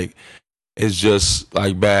play, like it's just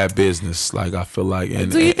like bad business. Like I feel like.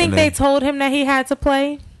 Do you think they told him that he had to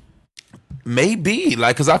play? Maybe,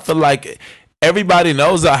 like, because I feel like everybody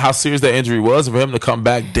knows how serious that injury was for him to come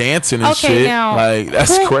back dancing and shit. Now, like,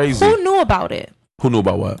 that's crazy. Who knew about it? Who knew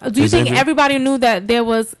about what? Do you think everybody knew that there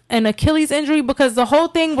was an Achilles injury? Because the whole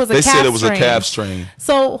thing was a calf strain. They said it was a calf strain.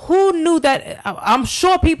 So who knew that? I'm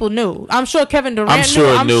sure people knew. I'm sure Kevin Durant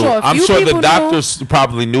knew. I'm sure the doctors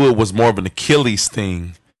probably knew it was more of an Achilles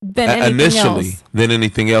thing. Than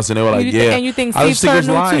anything else, and they were like, and you think Steve Kerr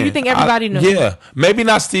knew too? You think everybody knew? Yeah, maybe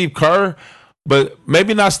not Steve Kerr, but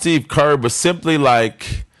simply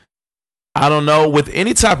like, I don't know, with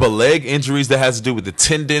any type of leg injuries that has to do with the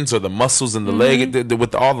tendons or the muscles in the leg,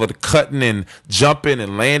 with all of the cutting and jumping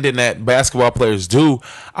and landing that basketball players do,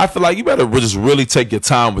 I feel like you better just really take your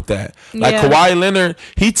time with that. Like Kawhi Leonard,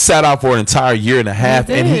 he sat out for an entire year and a half,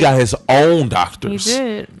 and he got his own doctors. He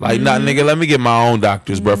did. Like, nah, nigga, let me get my own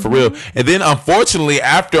doctors, bro, for real. And then, unfortunately,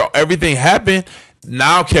 after everything happened,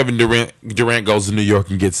 now Kevin Durant goes to New York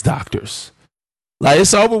and gets doctors. Like,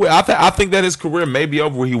 it's over with. I think that his career may be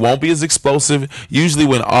over. He won't be as explosive. Usually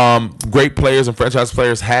when great players and franchise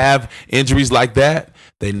players have injuries like that,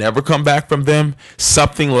 they never come back from them.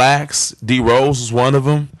 Something lacks. D Rose is one of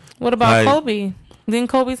them. What about Kobe? Didn't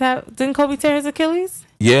Kobe tear his Achilles?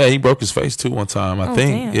 Yeah, he broke his face too one time, I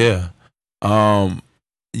think. Damn.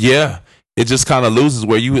 Yeah. It just kind of loses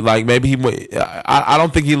where you like maybe I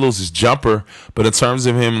don't think he loses jumper, but in terms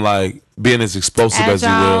of him like being as explosive as he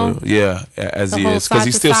will, as he is, because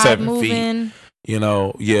he's still 7 feet. I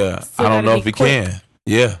don't know if he can.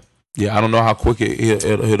 Yeah, I don't know how quick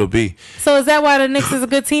it'll be. So is that why the Knicks is a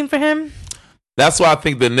good team for him? That's why I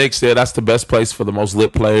think the Knicks. Yeah, that's the best place for the most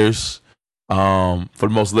lit players. For the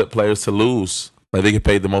most lit players to lose, like they get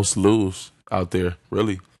paid the most to lose out there.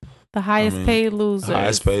 Really. The highest paid losers. The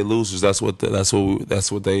highest paid losers. That's what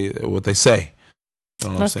they say. You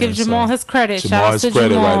know Let's give Jamal his credit. Jamal his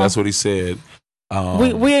credit, right? That's what he said.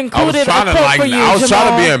 We included a quote for you. I was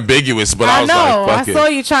trying to be ambiguous, but I was like, fuck it. I saw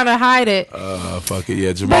you trying to hide it. Fuck it.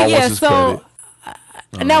 Yeah, Jamal wants his credit.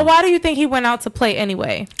 Now, why do you think he went out to play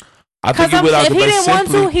anyway? Because if he didn't want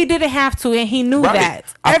to, he didn't have to, and he knew that.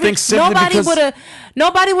 I think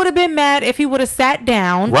nobody would have been mad if he would have sat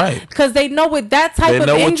down, right? Because they know with that type of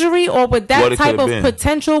injury or with that type of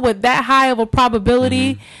potential, with that high of a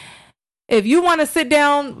probability, if you want to sit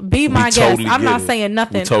down, be my guest. I'm not saying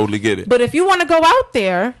nothing. We totally get it. But if you want to go out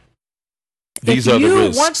there, if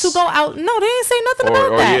you want to go out, no, they didn't say nothing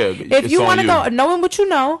about that. Yeah, if you want to go, knowing what you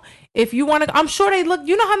know. If you want to, I'm sure they look.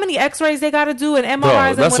 You know how many X-rays they got to do and MRIs and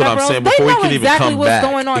whatever. That's what I'm saying. They know exactly what's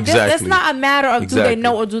going on. Exactly. It's not a matter of do they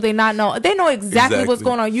know or do they not know. They know exactly what's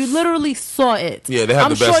going on. You literally saw it. Yeah, they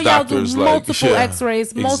have the best doctors. I'm sure y'all do multiple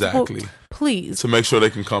X-rays, multiple. Please, to make sure they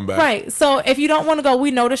can come back. Right. So if you don't want to go,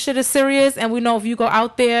 we know this shit is serious, and we know if you go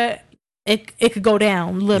out there, it could go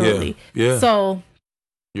down literally. Yeah. So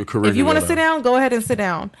your career. If you want to sit down, go ahead and sit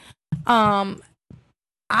down.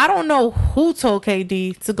 I don't know who told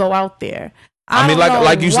KD to go out there. I mean,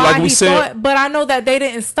 like we said, but I know that they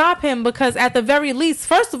didn't stop him because at the very least,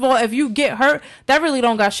 first of all, if you get hurt, that really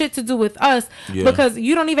don't got shit to do with us because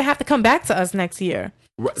you don't even have to come back to us next year.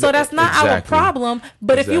 So that's not our problem.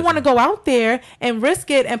 But if you want to go out there and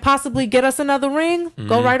risk it and possibly get us another ring,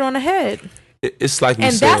 go right on ahead. It's like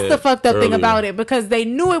and that's the fucked up thing about it, because they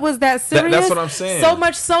knew it was that serious. That's what I'm saying. So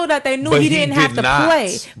much so that they knew he didn't have to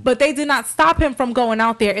play, but they did not stop him from going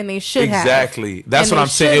out there, and they should have. Exactly. That's what I'm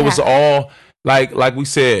saying. It was all like we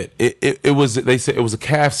said. It was. They said it was a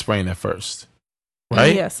calf sprain at first,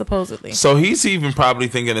 right? Yeah, supposedly. So he's even probably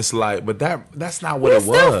thinking it's light, but that's not what it was.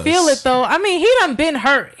 Still feel it though. I mean, he done been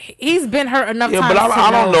hurt. He's been hurt enough times. Yeah, but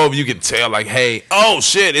I don't know if you can tell. Like, hey, oh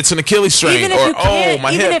shit, it's an Achilles strain, even if you can't,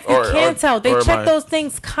 my even hip. if you can't tell, they check those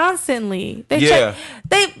things constantly. They check.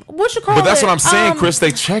 What you call it? But that's what I'm saying, Chris.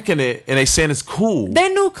 They checking it and they saying it's cool. They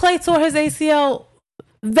knew Clay tore his ACL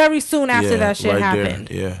very soon after that shit happened.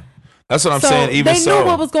 There. Yeah. That's what I'm saying. Even they knew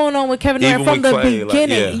what was going on with Kevin Durant from the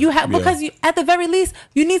beginning. Like, you at the very least,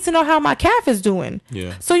 you need to know how my calf is doing.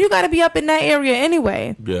 Yeah. So you got to be up in that area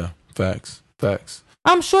anyway. Yeah. Facts.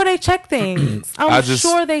 I'm sure they check things. I just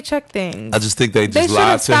think they should lied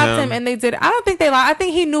have to stopped him, and they did. I don't think they lied. I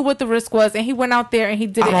think he knew what the risk was, and he went out there and he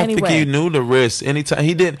did it anyway. I don't think he knew the risk. Anytime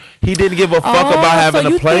he didn't give a fuck about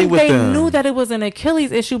having to play with them. They knew that it was an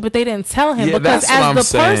Achilles issue, but they didn't tell him because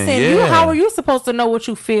as the person, how are you supposed to know what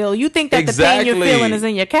you feel? You think that the pain you're feeling is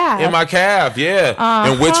in your calf? In my calf, yeah.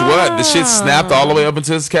 And which the shit snapped all the way up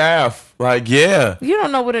into his calf. Like, yeah. You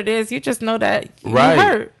don't know what it is. You just know that you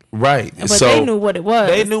hurt. Right. But they knew what it was.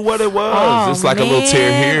 They knew what it was. It's like a little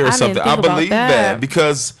tear here or something. I believe that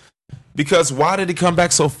because why did he come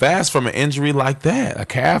back so fast from an injury like that? A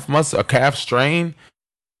calf strain?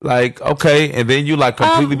 Like, okay, and then you like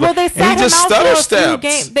completely they sat him out for a few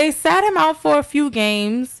steps. They sat him out for a few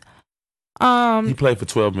games. He played for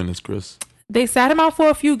 12 minutes, Chris. They sat him out for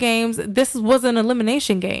a few games. This was an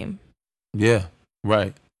elimination game. Yeah,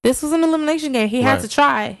 right. This was an elimination game. He had to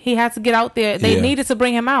try. He had to get out there. They needed to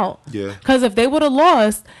bring him out. Yeah. Because if they would have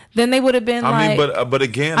lost, then they would have been but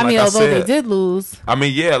again, although they did lose.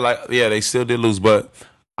 They still did lose. But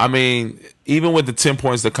I mean, even with the 10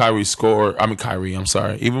 points that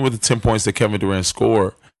even with the 10 points that Kevin Durant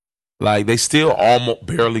scored, like they still almost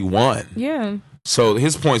barely won. Yeah. So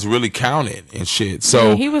his points really counted and shit.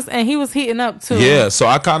 So he was heating up too. Yeah, so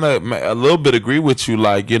I kind of a little bit agree with you.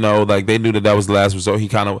 Like, you know, like they knew that was the last result. He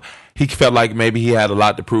felt like maybe he had a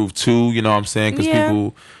lot to prove too. You know what I'm saying?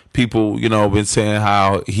 Because people, you know, been saying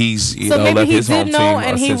how he's left his home team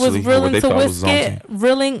and he was willing to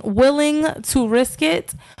risk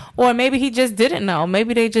it, or maybe he just didn't know.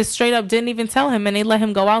 Maybe they just straight up didn't even tell him and they let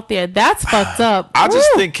him go out there. That's fucked up. I just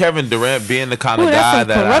think Kevin Durant being the kind of guy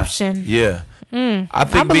that corruption. I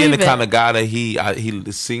think being the kind of guy that he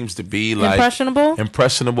seems to be like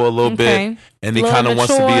impressionable a little bit, and he kind of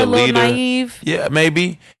wants to be a leader. Naive. Yeah,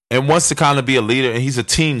 maybe, and wants to kind of be a leader. And he's a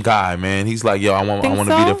team guy, man. He's like, yo, I want to be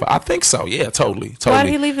there. I think so. Yeah, totally. Why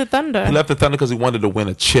did he leave the Thunder? He left the Thunder because he wanted to win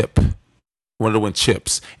a chip. Wanted to win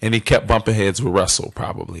chips, and he kept bumping heads with Russell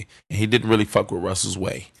probably, and he didn't really fuck with Russell's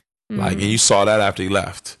way. Like, and you saw that after he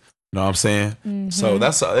left. You know what I'm saying? Mm-hmm. So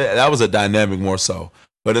that was a dynamic more so.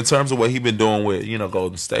 But in terms of what he's been doing with, you know,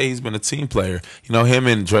 Golden State, he's been a team player. You know, him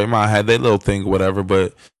and Draymond had their little thing or whatever,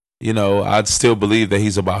 but, you know, I'd still believe that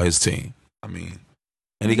he's about his team. I mean,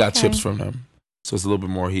 and he got chips from them. So it's a little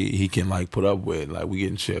bit more he can, like, put up with. Like, we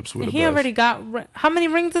getting chips. He already got, how many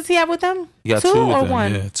rings does he have with them? He got two or them.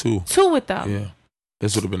 One? Yeah, two. Two with them. Yeah.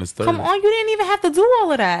 This would have been his third. Come on, you didn't even have to do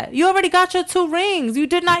all of that. You already got your 2 rings. You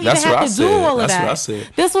did not even have to do all of that. That's what I said.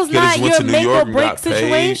 This was not your make or break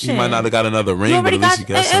situation. He might not have got another ring, but at least he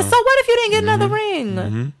got some. And so what if you didn't get another ring?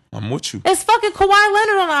 Mm-hmm. I'm with you. It's fucking Kawhi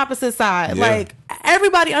Leonard on the opposite side. Yeah. Like,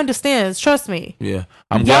 everybody understands. Trust me. Yeah.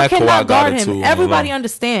 I'm glad Kawhi got it too. Everybody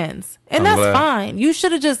understands. And that's fine. You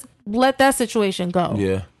should have just let that situation go.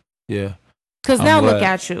 Yeah. Yeah. Because now look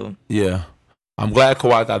at you. Yeah. I'm glad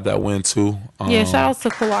Kawhi got that win too. Shout out to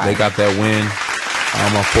Kawhi. They got that win.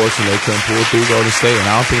 Unfortunately, they couldn't pull it through Golden State, and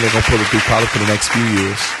I don't think they're gonna pull it through probably for the next few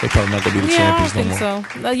years. They're probably not gonna be the champions no more. So.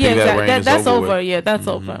 That's over. Yeah, that's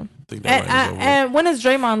over. And when is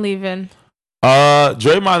Draymond leaving?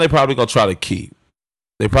 Draymond, they probably gonna try to keep.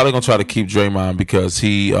 They probably gonna try to keep Draymond because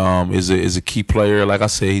he is a key player. Like I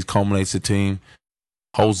said, he culminates the team,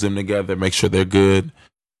 holds them together, makes sure they're good.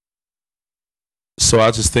 So I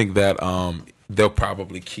just think that they'll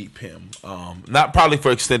probably keep him. Not probably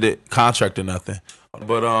for extended contract or nothing.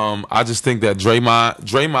 But I just think that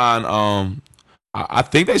Draymond, I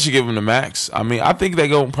think they should give him the max. I mean, I think they're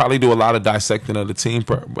going to probably do a lot of dissecting of the team,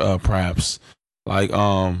 perhaps. Like,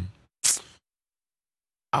 I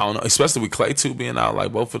don't know, especially with Klay too being out,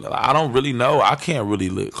 like both of them. I don't really know. I can't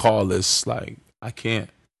really call this, like, I can't.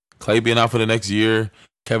 Klay being out for the next year,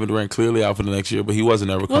 Kevin Durant clearly out for the next year, but he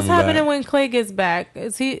wasn't ever coming back. What's happening when Clay gets back?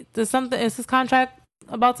 Is his contract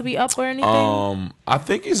about to be up or anything? I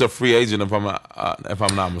think he's a free agent if I'm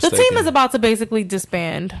not mistaken. The team is about to basically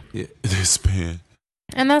disband. Yeah, disband.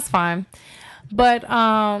 And that's fine. But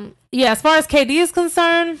yeah, as far as KD is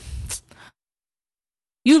concerned,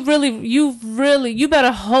 you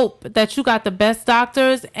better hope that you got the best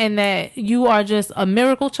doctors and that you are just a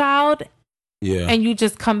miracle child. Yeah. And you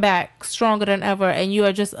just come back stronger than ever and you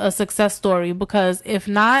are just a success story, because if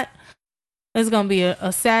not, it's going to be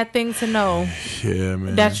a sad thing to know. Yeah,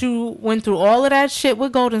 man. That you went through all of that shit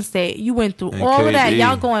with Golden State. You went through all KD. Of that.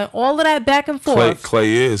 Y'all going all of that back and forth.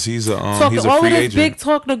 Clay is. He's a he's a all free of this agent. Big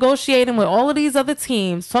talk negotiating with all of these other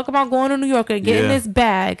teams. Talk about going to New York and getting this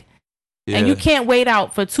bag. Yeah. And you can't wait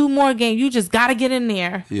out for 2 more games. You just got to get in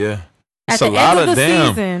there. Yeah. At the end of the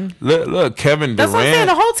season. Look, Kevin Durant. That's what I'm saying.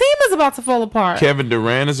 The whole team is about to fall apart. Kevin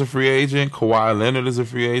Durant is a free agent. Kawhi Leonard is a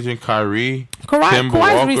free agent. Kemba Kawhi's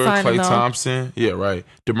Walker, Klay Thompson. Yeah, right.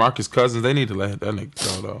 DeMarcus Cousins. They need to let that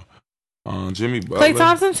nigga go, though. Jimmy Butler. Klay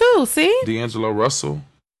Thompson, too. See? D'Angelo Russell.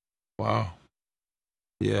 Wow.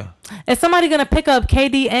 Yeah. Is somebody going to pick up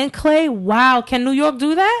KD and Klay? Wow. Can New York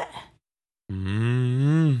do that?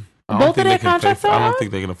 Both of their contracts are? I don't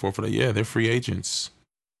think they can afford for that. Yeah, they're free agents.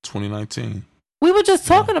 2019. We were just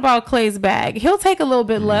talking about Clay's bag. He'll take a little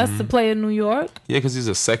bit less to play in New York. Yeah, because he's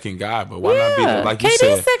a second guy. But why not be like KD's you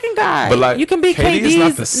said? Second guy. But like you can be KD is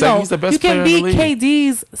not the second. He's the best player in the league. You can be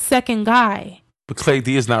KD's second guy. But Clay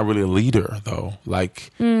D is not really a leader, though.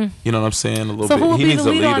 Like, you know what I'm saying? A little so bit. Who will he be needs the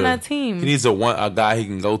a leader leader on that team. He needs a guy he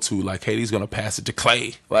can go to. Like, KD's gonna pass it to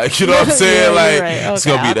Clay. Like, you know what I'm saying? Like, right. it's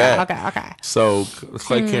gonna be that. Okay. So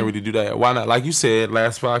Clay can't really do that. Why not? Like you said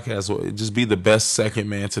last podcast, just be the best second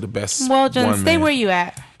man to the best. Well, Jen, stay where you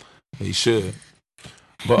at. He should.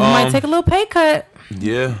 But you might take a little pay cut.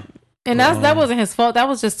 Yeah. And that wasn't his fault. That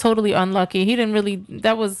was just totally unlucky. He didn't really.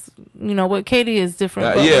 That was, what Katie is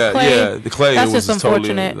different. The Clay that's was just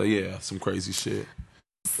unfortunate. Totally, some crazy shit.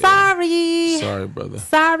 Sorry, brother.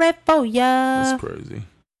 Sorry for ya. That's crazy.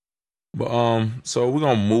 But so we're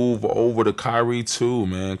gonna move over to Kyrie too,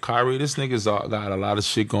 man. Kyrie, this nigga's got a lot of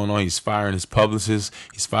shit going on. He's firing his publicist.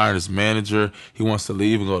 He's firing his manager. He wants to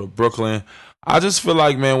leave and go to Brooklyn. I just feel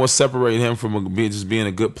like, man, what's separating him from just being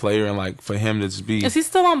a good player and like for him to just be. Is he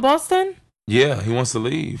still on Boston? Yeah, he wants to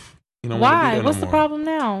leave. He don't Why? Want to be there What's no the more. problem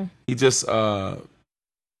now? He just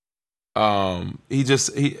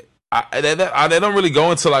they don't really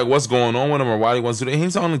go into like what's going on with him or why he wants to do that.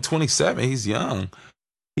 He's only 27. He's young.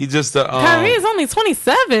 He just Kyrie is only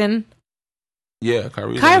 27. Yeah,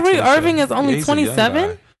 Kyrie Irving is only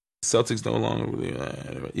 27. Celtics no longer really.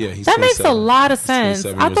 He's that 27. makes a lot of sense.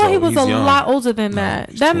 I thought he was a lot older than that.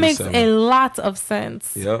 That 27. makes a lot of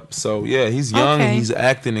sense. Yep. So yeah, he's young and he's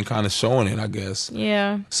acting and kind of showing it, I guess.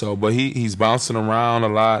 Yeah. So, but he's bouncing around a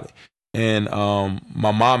lot, and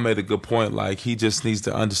my mom made a good point. Like he just needs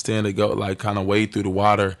to understand to go, like, kind of wade through the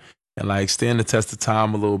water and like stand the test of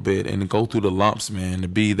time a little bit and go through the lumps, man, to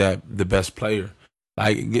be the best player.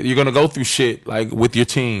 Like you're gonna go through shit like with your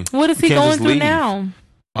team. What is he going through now?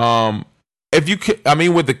 If you,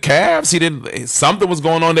 with the Cavs, he didn't. Something was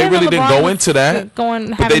going on. They really didn't go into that,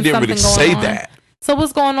 but they didn't really say that. So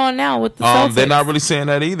what's going on now with the Celtics? They're not really saying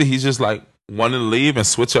that either. He's just like wanting to leave and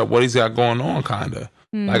switch up what he's got going on, kind of.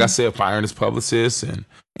 Like I said, firing his publicist and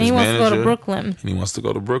his he wants manager, to go to Brooklyn. And he wants to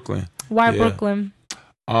go to Brooklyn. Why Brooklyn?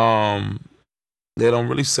 They don't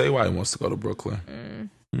really say why he wants to go to Brooklyn.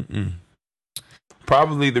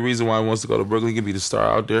 Probably the reason why he wants to go to Brooklyn, he can be the star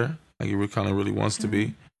out there. Like he kind of really wants to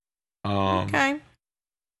be. Okay.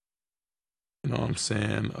 You know what I'm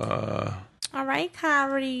saying? All right,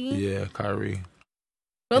 Kyrie. Yeah, Kyrie.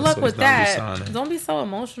 Good luck with that. Don't be so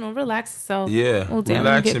emotional. Relax yourself. Yeah. Oh, damn,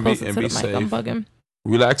 relax and be safe. I'm bugging.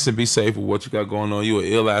 Relax and be safe with what you got going on. You an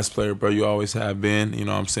ill ass player, bro. You always have been. You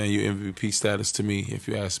know what I'm saying? You MVP status to me, if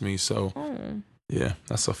you ask me. So, yeah,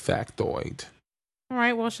 that's a factoid. All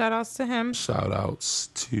right. Well, shout outs to him. Shout outs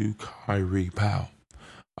to Kyrie Powell.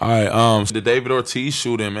 All right, the David Ortiz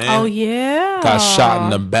shooting, man. Oh, yeah. Got shot in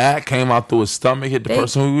the back, came out through his stomach, hit the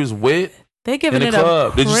person who he was with. They giving in the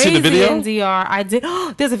club. Did you see the video? NDR. I did.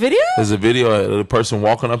 There's a video? There's a video of the person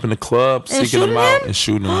walking up in the club, seeking him out and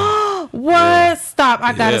shooting him. What? Yeah. Stop.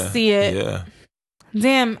 I gotta see it. Yeah.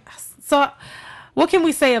 Damn. So, what can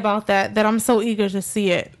we say about that I'm so eager to see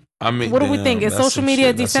it? I mean, what do we think? Is social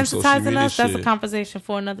media desensitizing us? Shit. That's a conversation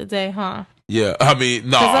for another day, huh? Yeah, I mean,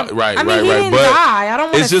 no, right. He but didn't die. I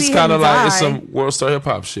don't want to see him die. It's just kind of like it's some world star hip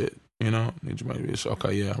hop shit, you know.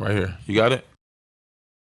 Okay, yeah, right here. You got it.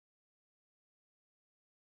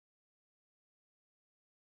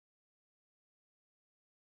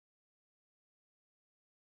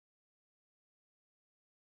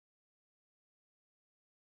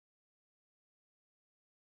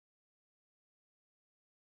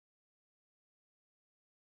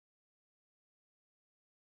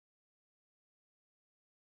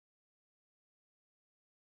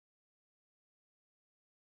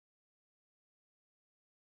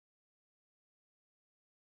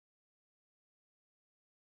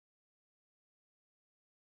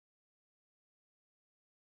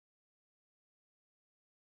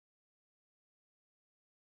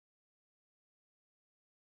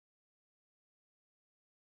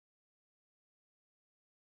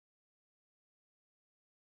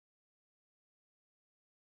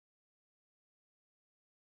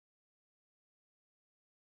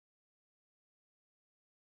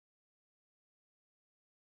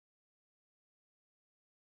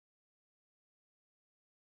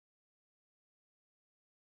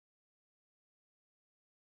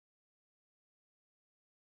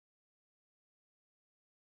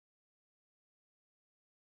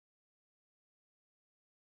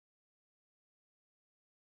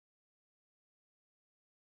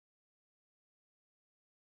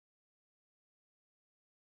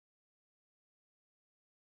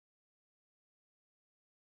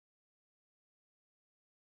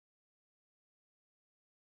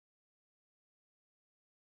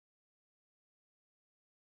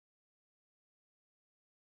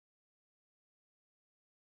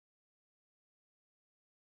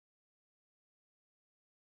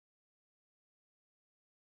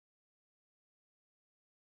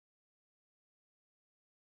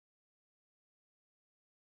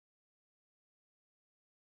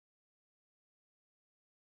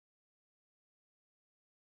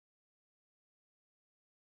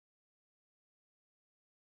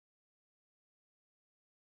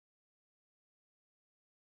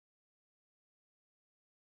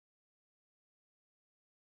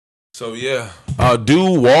 So yeah,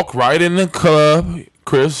 dude walked right in the club,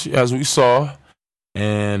 Chris, as we saw,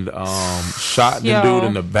 and shot the dude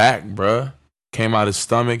in the back, bruh. Came out his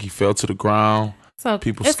stomach. He fell to the ground. So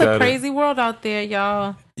people it's scattered. A crazy world out there,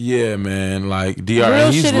 y'all. Yeah, man. Like DR,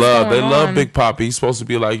 and he's loved. They love Big Papi. He's supposed to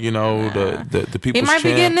be like, the people's He might champ.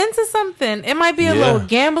 be getting into something. It might be a little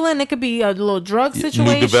gambling. It could be a little drug situation.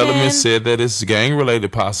 New development said that it's gang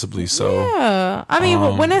related, possibly. So yeah, I mean,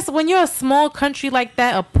 when you're a small country like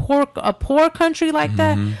that, a poor country like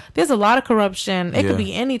that, there's a lot of corruption. It could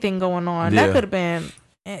be anything going on. That could have been.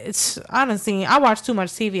 I watched too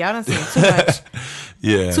much TV. I done seen too much.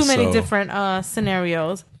 Too many different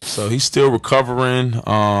scenarios. So he's still recovering.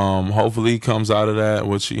 Hopefully he comes out of that,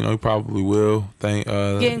 which he probably will.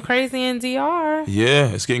 Getting crazy in DR. Yeah,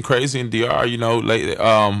 it's getting crazy in DR.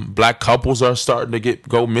 Black couples are starting to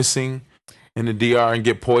go missing in the DR and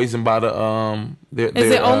get poisoned by the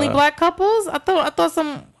Is it only black couples? I thought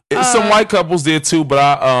some. Some white couples did too,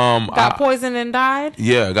 but got poisoned and died.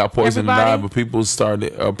 Yeah, got poisoned and died. But people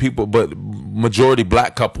started but majority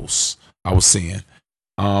black couples I was seeing.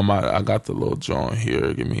 I got the little joint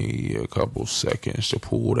here. Give me a couple seconds to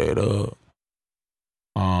pull that up.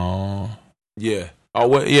 Yeah. Oh,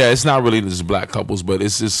 well, yeah. It's not really just black couples, but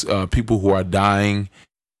it's just people who are dying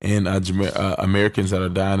and Americans that are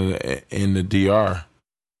dying in the DR.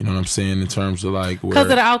 You know what I'm saying? In terms of like because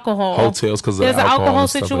of the alcohol hotels, because there's an alcohol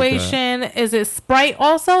situation. Like is it Sprite?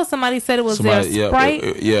 Also, somebody said it was Sprite.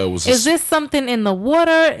 Yeah, it was. Is this something in the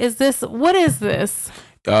water? What is this?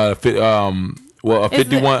 A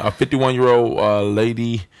 51-year-old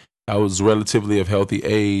lady that was relatively of healthy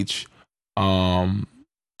age.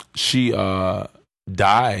 She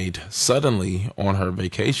died suddenly on her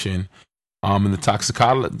vacation. In the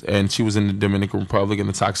toxicology, and she was in the Dominican Republic, and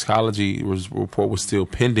the toxicology report was still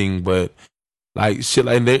pending. But like shit,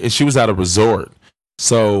 and she was at a resort.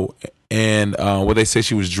 So, and what they say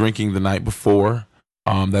she was drinking the night before,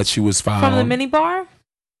 that she was found from the mini bar.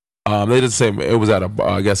 They didn't say it was at a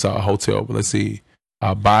hotel. But let's see,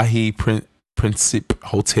 Bahi Principe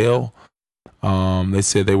Hotel. They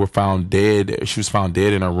said they were found dead. She was found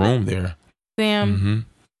dead in her room there. Damn. Mm-hmm.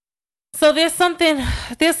 So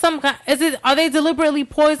are they deliberately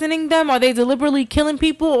poisoning them? Are they deliberately killing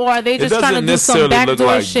people? Or are they just trying to do some backdoor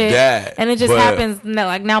like shit? And it just happens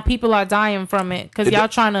like now people are dying from it because y'all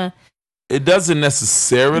trying to. It doesn't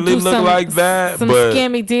necessarily look like that. Some but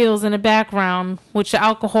scammy deals in the background with your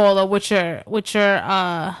alcohol or with your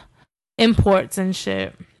imports and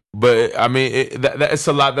shit. But I mean, it's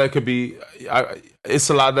a lot that could be. It's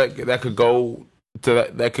a lot that could go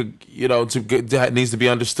to that could that needs to be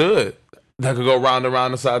understood. That could go round and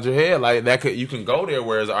round inside your head. Like that you can go there.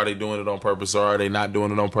 Whereas, are they doing it on purpose or are they not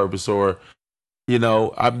doing it on purpose? Or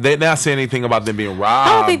they're not saying anything about them being robbed.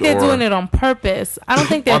 I don't think they're doing it on purpose. I don't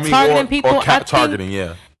think they're targeting people. Or targeting,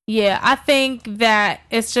 yeah. Yeah, I think that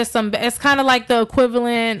it's just it's kind of like the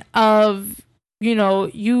equivalent of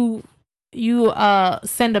you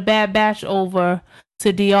send a bad batch over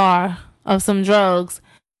to DR of some drugs.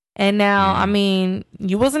 And now, I mean,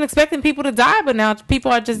 you wasn't expecting people to die, but now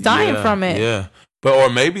people are just dying from it. Yeah. But or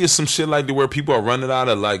maybe it's some shit like where people are running out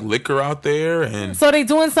of like liquor out there, and so they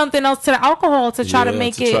doing something else to the alcohol to try to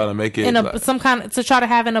make it to try to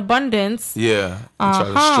have an abundance. Yeah, try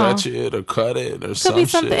to stretch it or cut it or could be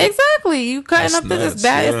something. Shit. Exactly, you cutting up this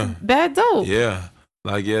bad dope. Yeah.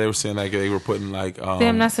 Like they were saying like they were putting like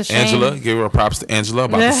damn, that's a shame. Angela, give her props to Angela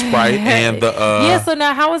about the Sprite and the so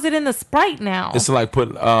now how is it in the Sprite now? It's like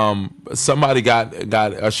put somebody got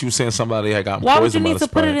she was saying somebody had gotten poisoned. Why would you need to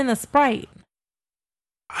put it in the Sprite?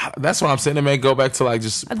 That's what I'm saying. It may go back to like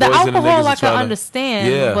just the alcohol. I can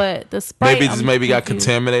understand, but the Sprite maybe got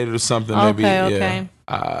contaminated or something. Okay.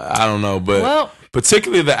 I don't know, but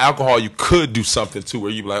particularly the alcohol, you could do something too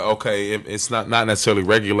where you be like, okay, it's not necessarily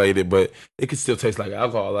regulated, but it could still taste like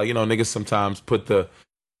alcohol. Like niggas sometimes put the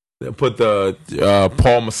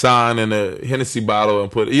Paul Masson in a Hennessy bottle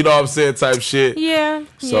and put what I'm saying type shit. Yeah.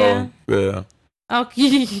 So yeah.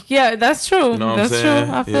 Okay, yeah, that's true. You know that's true.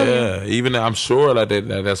 I feel you. Even I'm sure like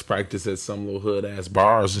that's practiced at some little hood ass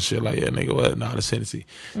bars and shit. Like, yeah, nigga, what? Nah, this Hennessy.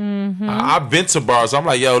 Mm-hmm. I've been to bars. I'm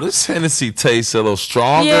like, yo, this Hennessy tastes a little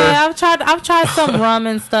stronger. Yeah, I've tried some rum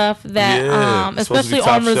and stuff that, especially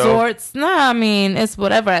on resorts. Nah, I mean it's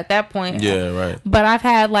whatever at that point. Yeah, right. But I've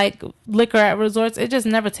had like liquor at resorts. It just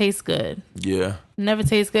never tastes good. Yeah, never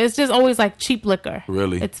tastes good. It's just always like cheap liquor.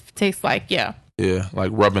 Really, it tastes like yeah,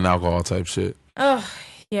 like rubbing alcohol type shit. Oh,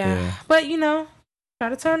 yeah. But Try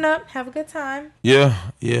to turn up, have a good time. Yeah,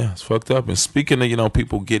 it's fucked up. And speaking of,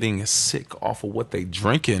 people getting sick off of what they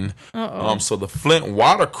drinking, so the Flint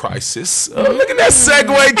water crisis. Look at that segue,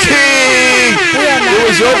 King. It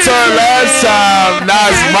was your turn last time. Now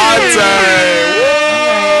it's my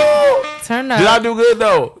turn. Woo! Turn up. Did I do good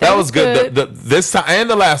though? That was good. good. This time and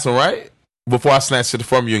the last one, right? Before I snatched it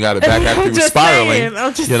from you and got it back after you were spiraling. I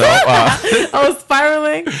was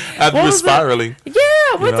spiraling. After you were spiraling. Yeah,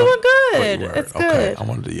 we're doing good. It's good. Okay, I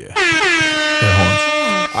wanted to,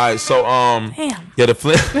 All right, so Damn. the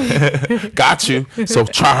Flint got you. So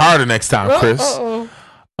try harder next time, Chris.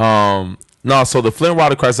 No, so the Flint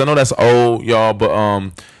water crisis. I know that's old, y'all, but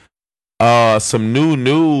some new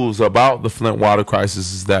news about the Flint water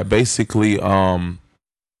crisis is that basically all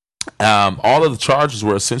of the charges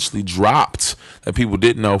were essentially dropped that people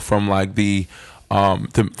didn't know from like the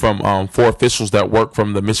from 4 officials that work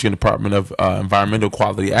from the Michigan Department of Environmental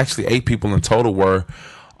Quality. Actually, 8 people in total were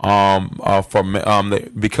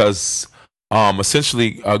because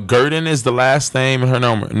essentially Gurdon is the last name, and her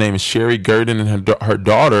name is Sherry Gurdon, and her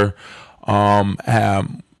daughter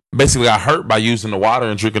basically got hurt by using the water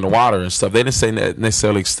and drinking the water and stuff. They didn't say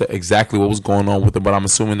necessarily exactly what was going on with it, but I'm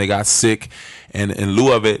assuming they got sick, and in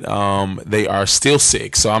lieu of it, they are still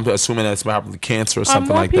sick. So I'm assuming that's probably cancer or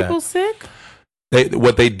something like that. Are more people sick?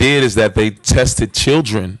 What they did is that they tested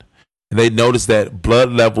children, and they noticed that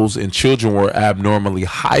blood levels in children were abnormally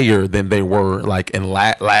higher than they were like in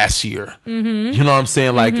last year. Mm-hmm. You know what I'm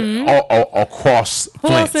saying? Like all across Flint. Who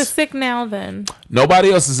else is sick now then?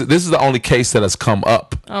 Nobody else is. This is the only case that has come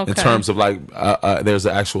up in terms of like there's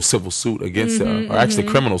an actual civil suit against them, or actually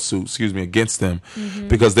criminal suit, against them,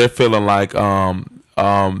 because they're feeling like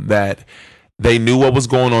that they knew what was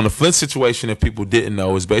going on. The Flint situation, if people didn't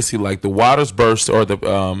know, is basically like the waters burst, or the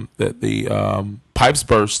pipes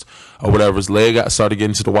burst, or whatever. His leg started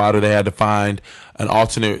getting into the water. They had to find an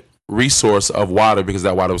alternate resource of water because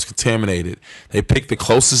that water was contaminated. They picked the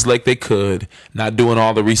closest lake they could, not doing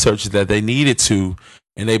all the research that they needed to,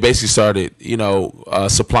 and they basically started,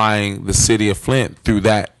 supplying the city of Flint through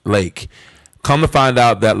that lake. Come to find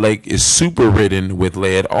out, that lake is super ridden with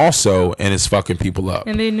lead also, and it's fucking people up.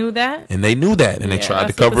 And they knew that? And they knew that, and they tried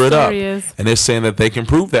to cover it up. And they're saying that they can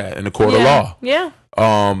prove that in the court of law. Yeah.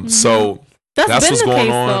 So that's what's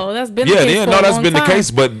going on. Though. That's been the case. That's been the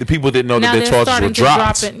case, but the people didn't know that their charges were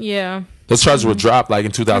dropped. Those charges were dropped like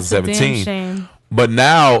in 2017. Shame. But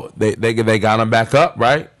now they got them back up,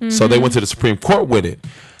 right? So they went to the Supreme Court with it.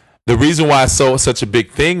 The reason why it's such a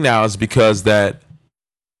big thing now is because that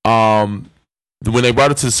when they brought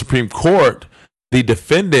it to the Supreme Court, the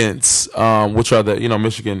defendants, which are the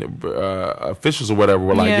Michigan officials or whatever,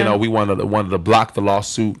 were like, we wanted to block the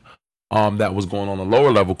lawsuit that was going on the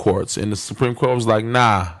lower level courts, and the Supreme Court was like,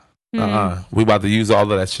 nah, we about to use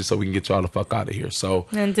all of that shit so we can get y'all the fuck out of here. So,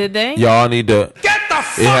 and did they? Y'all need to get the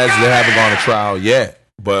fuck out. They haven't gone to trial yet,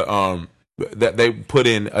 but that they put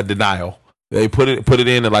in a denial. They put it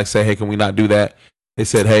in and like say, hey, can we not do that? They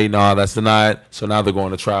said, hey, no, that's denied. So now they're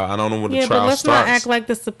going to trial. I don't know when the trial starts. Yeah, but let's not act like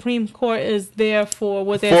the Supreme Court is there for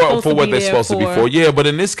what they're supposed to be for. Yeah, but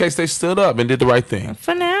in this case, they stood up and did the right thing.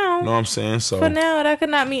 For now. You know what I'm saying? So for now, that could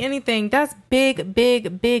not mean anything. That's big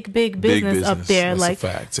business up there. That's like, a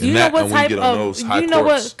fact. Do you know what type of? You know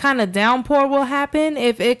what kind of downpour will happen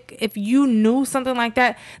if you knew something like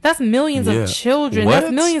that? That's millions of children. What?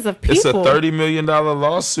 That's millions of people. It's a $30 million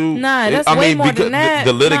lawsuit. Nah, that's way more than that.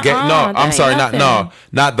 The litigation. No, I'm sorry,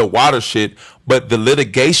 not the water shit, but the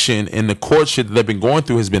litigation and the court shit that they've been going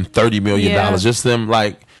through has been $30 million. Just them,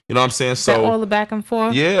 like, you know what I'm saying? So all the back and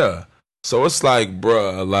forth. Yeah. So it's like,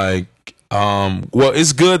 bruh, like, well,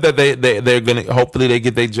 it's good that they're gonna, hopefully they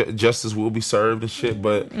get their justice will be served and shit.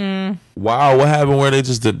 But wow, what happened where they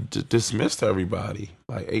just dismissed everybody,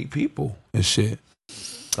 like 8 people and shit?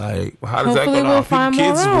 Like, how does hopefully that go on?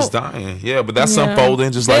 Kids was dying. Yeah, but that's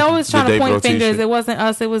unfolding just like they always trying to point Ortiz fingers. shit. It wasn't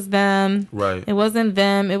us. It was them. Right. It wasn't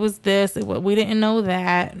them. It was this. We didn't know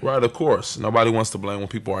that. Right. Of course, nobody wants to blame when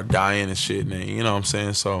people are dying and shit. And you know what I'm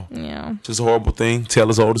saying? So yeah, just a horrible thing. Tale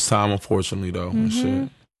as old as time, unfortunately, though. And shit.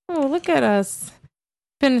 Oh, look at us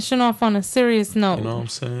finishing off on a serious note. You know what I'm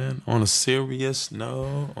saying? On a serious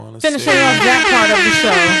note. Finishing off that part of the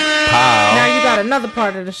show. Pow. Now you got another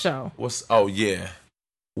part of the show. Oh yeah.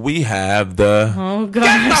 We have the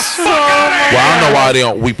gosh. Well, I don't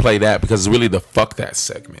know why we play that because it's really the fuck that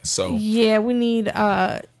segment. So yeah, we need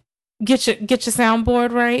get your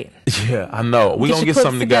soundboard right. Yeah, I know. We're gonna get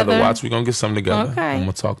something together. Watch, we're gonna get something together. Okay. I'm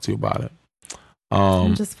gonna talk to you about it.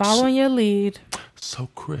 I'm just following your lead. So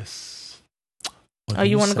Chris,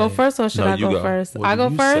 you want to go first or should I go first? I go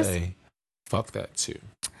first. Fuck that too.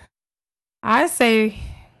 I say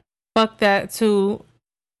fuck that too.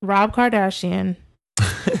 Rob Kardashian.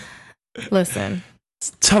 Listen.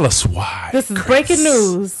 Tell us why. This is breaking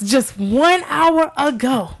news just 1 hour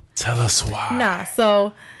ago. Tell us why. Nah,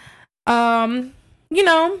 so, you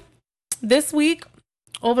know, this week,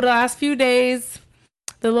 over the last few days,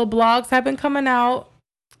 the little blogs have been coming out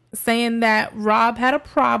saying that Rob had a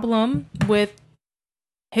problem with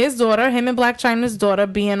his daughter, him and Black China's daughter,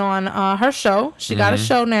 being on her show. She got a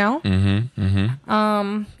show now. You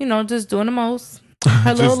know, just doing the most.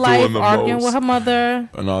 Her little life, arguing with her mother,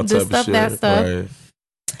 and all this type stuff, of shit. that stuff.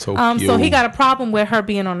 Right. So he got a problem with her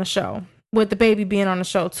being on the show, with the baby being on the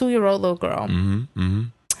show, 2-year-old little girl.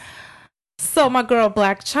 So my girl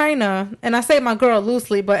Black China, and I say my girl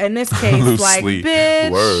loosely, but in this case, like,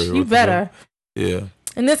 bitch, you better. Yeah.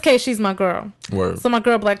 In this case, she's my girl. Word. So my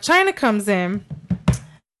girl Black China comes in,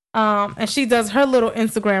 and she does her little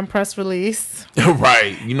Instagram press release.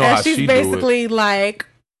 Right. You know and how she's she basically like,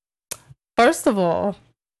 first of all,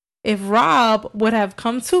 if Rob would have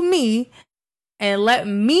come to me and let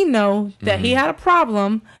me know that he had a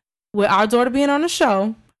problem with our daughter being on the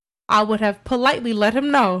show, I would have politely let him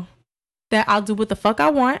know that I'll do what the fuck I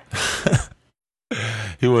want.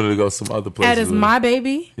 He wanted to go some other places. That is my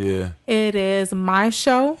baby. Yeah. It is my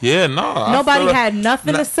show. Yeah, no. Nobody had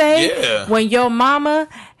nothing to say when your mama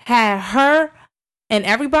had her and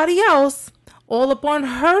everybody else all up on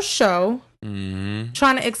her show.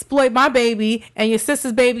 Trying to exploit my baby and your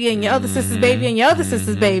sister's baby and your other sister's baby and your other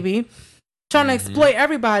sister's baby. Trying to exploit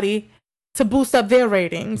everybody to boost up their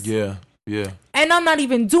ratings. Yeah. And I'm not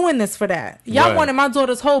even doing this for that. Y'all wanted my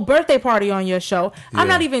daughter's whole birthday party on your show. I'm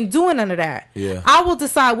not even doing none of that. Yeah. I will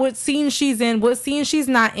decide what scene she's in, what scene she's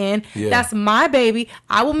not in. Yeah. That's my baby.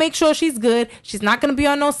 I will make sure she's good. She's not going to be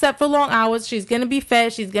on no set for long hours. She's going to be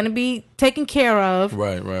fed. She's going to be taken care of.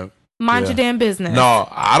 Right. Mind your damn business. No,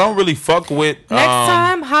 I don't really fuck with... Next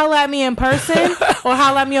time, holla at me in person or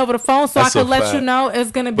holla at me over the phone so I can let you know it's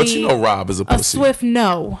going to be... But you know Rob is a pussy. A swift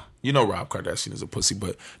no. You know Rob Kardashian is a pussy,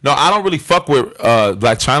 but no, I don't really fuck with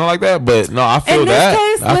Black China like that. But no, I feel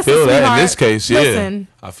that. I feel that in this case. Yeah, listen,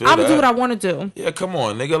 I feel I'm that. gonna do what I want to do. Yeah, come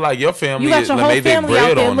on, nigga. Like your family, you got your whole made their family out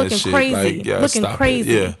bread there on looking this shit. crazy, Like, yeah, looking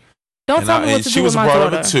crazy. Yeah, don't tell me what to do with my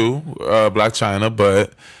daughter. She was a part of it too, Black China,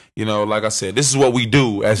 but. You know, like I said, this is what we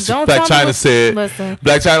do. As Black China said,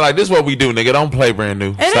 Black China, like, this is what we do, nigga. Don't play brand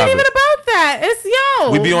new. It ain't even about that. It's,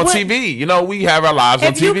 we be on TV. You know, we have our lives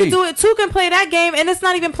on TV. If you can do it, two can play that game, and it's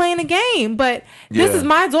not even playing a game. But this is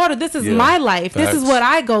my daughter. This is my life. Facts. This is what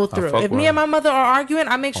I go through. If me and my mother are arguing,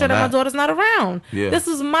 I make sure that my daughter's not around. Yeah. This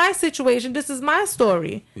is my situation. This is my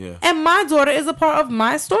story. Yeah. And my daughter is a part of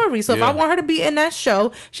my story. So if I want her to be in that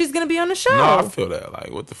show, she's going to be on the show. No, I feel that.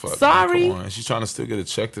 Like, what the fuck? Sorry. Come on. She's trying to still get a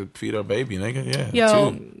check to feed her baby, nigga. Yeah.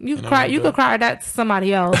 Yo, you cry. You could cry that to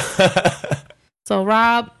somebody else. So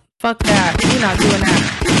Rob, fuck that. You're not doing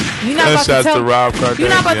that. You're not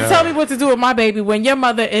about to tell me what to do with my baby when your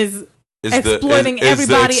mother is exploiting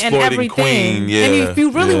everybody and everything. Queen. Yeah. And if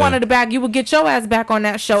you really wanted it back, you would get your ass back on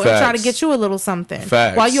that show and try to get you a little something.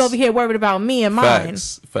 Facts. While you over here worried about me and mine.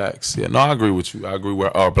 Facts. Yeah. No, I agree with you. I agree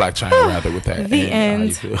with Black China rather with that. The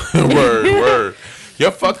end. Word.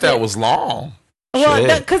 Your fuck that was long.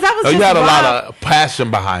 Well, because that was you had a lot of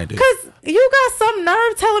passion behind it. Because you got some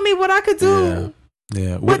nerve telling me what I could do.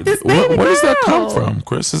 Yeah. Where does that come from,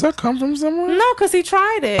 Chris? Does that come from somewhere? No, because he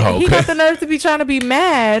tried it. Oh, okay. He got the nerve to be trying to be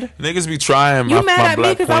mad. Niggas be trying. You mad at me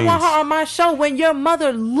because I want her on my show when your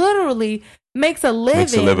mother literally makes a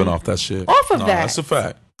living off that shit. Off of that. That's a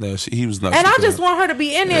fact. Yeah, he was nuts. And I just want her to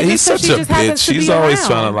be in there. He's such a bitch. She's always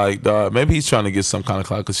trying to like. Maybe he's trying to get some kind of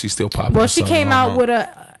clout because she's still popping. Well, she came out with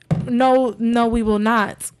a no, we will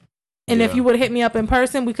not. And if you would have hit me up in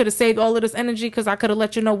person, we could have saved all of this energy because I could have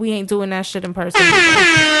let you know we ain't doing that shit in person.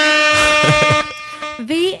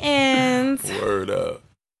 The end. Word up.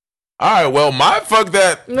 All right, well, my fuck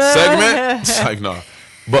that segment. It's like, no.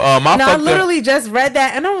 But I literally just read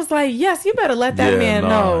that and I was like, yes, you better let that man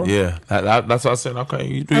know. Yeah, that's what I said. Okay,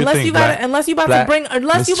 you do unless your thing.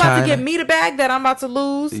 Unless you about to give me the bag that I'm about to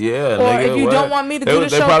lose. Yeah, or if you don't want me to do the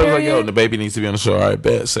show. They probably like, yo, the baby needs to be on the show. All right,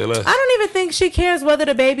 bet. Say less. I don't even think she cares whether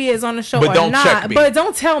the baby is on the show or not. Check me. But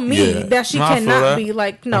don't tell me that she cannot be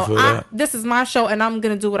like, no, this is my show and I'm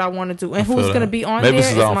gonna do what I want to do. And who's gonna be on there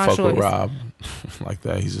is my choice. With Rob. Like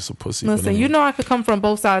that, he's just a pussy. Listen, you know I could come from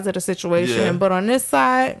both sides of the situation, but on this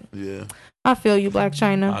side, I feel you, Black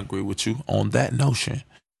China. I agree with you on that notion.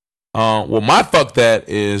 Well, my fuck that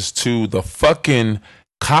is to the fucking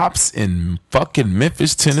cops in fucking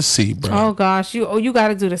Memphis, Tennessee, bro. Oh gosh, you got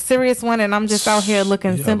to do the serious one, and I'm just out here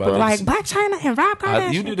looking simple, like Black China and Rob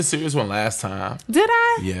Kardashian. You did the serious one last time. Did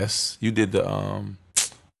I? Yes, you did the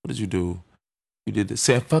what did you do? You did this.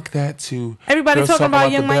 Saying fuck that to everybody talking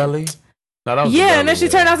about Young Belly. No, that was and then she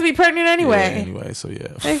turned out to be pregnant anyway. Yeah, anyway, so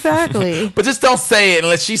yeah. Exactly. But just don't say it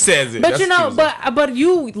unless she says it. But but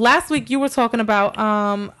you last week you were talking about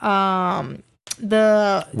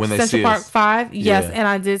the Central Park 5. Yes, and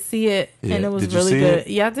I did see it, and it was really good.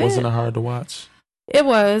 Yeah, I did. Wasn't it hard to watch? It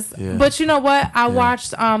was. Yeah. But you know what? I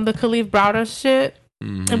watched the Khalif Browder shit.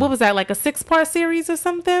 Mm-hmm. And what was that, like a 6-part series or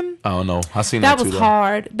something? I don't know. I seen that too. Was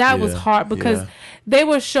hard. That was hard because they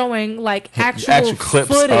were showing like actual clips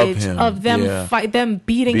footage of them them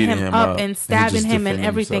beating him up and stabbing him and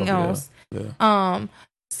everything else. Yeah.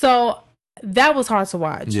 So that was hard to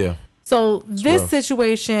watch. Yeah. So this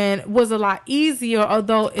situation was a lot easier,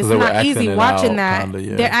 although it's not easy watching that.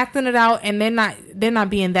 Kinda, they're acting it out, and they're not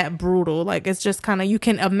being that brutal. Like it's just kind of, you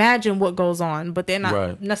can imagine what goes on, but they're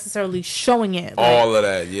not necessarily showing it. Like, all of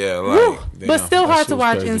that, yeah. Like, but still hard to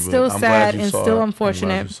watch, and still sad, and still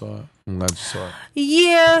unfortunate. I'm glad you saw it.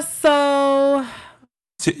 Yeah. So.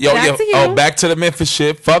 Back to the Memphis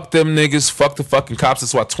shit. Fuck them niggas. Fuck the fucking cops.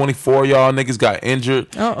 That's why 24 y'all niggas got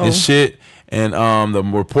injured and shit. And the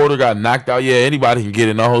reporter got knocked out. Yeah, anybody can get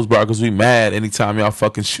in. No holds barred, because we mad anytime y'all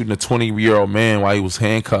fucking shooting a 20-year-old man while he was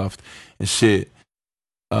handcuffed and shit.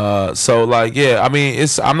 So like, yeah, I mean,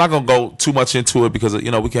 I'm not gonna go too much into it because we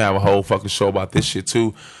can have a whole fucking show about this shit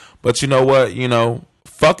too. But you know what?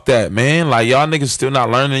 Fuck that, man. Like y'all niggas still not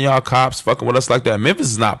learning. Y'all cops fucking with us like that.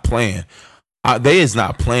 Memphis is not playing. They is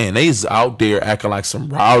not playing. They is out there acting like some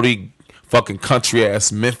rowdy fucking country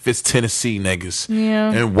ass Memphis, Tennessee niggas.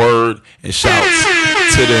 Yeah. And word and shouts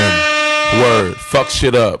to them. Word. Fuck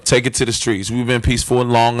shit up. Take it to the streets. We've been peaceful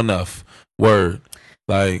and long enough. Word.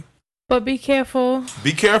 Like. But be careful.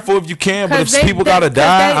 Be careful if you can. But if people gotta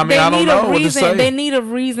die, I don't know what to say. They need a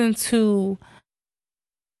reason to.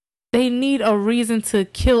 They need a reason to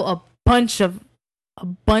kill a bunch of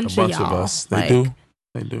y'all. Of us. They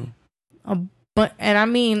do.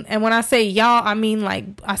 And when I say y'all, I mean like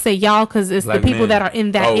I say y'all because it's the people that are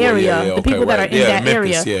in that area. The people that are in that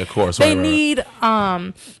Memphis, area. Yeah, of course. They need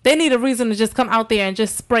a reason to just come out there and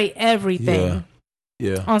just spray everything.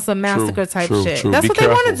 Yeah. On some massacre type shit. That's what they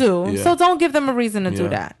want to do. Yeah. So don't give them a reason to do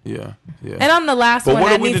that. Yeah. And I'm the last one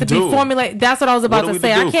that needs to be formulated. That's what I was about to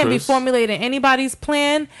say. I can't be formulating anybody's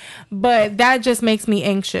plan, but that just makes me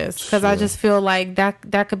anxious because I just feel like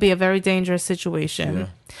that could be a very dangerous situation.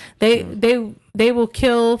 Yeah. They will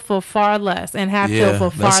kill for far less and have killed for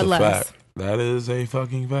far less. Fact. That is a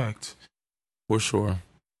fucking fact. For sure.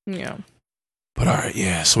 Yeah. But all right,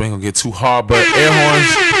 so we ain't gonna get too hard. But air horns,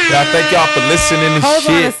 thank y'all for listening and Hold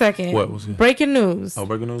shit. Hold on a second. What was it? Breaking news. Oh,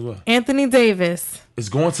 breaking news what? Anthony Davis is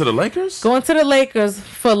going to the Lakers? Going to the Lakers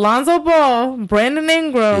for Lonzo Ball, Brandon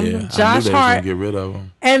Ingram, Josh Hart, get rid of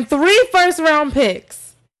him. and 3 first-round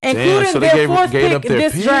picks, including their fourth pick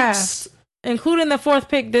this draft. Including the 4th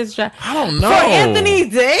pick this draft. I don't know. For Anthony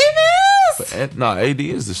Davis? No, AD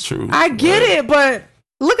is this true. I get it, but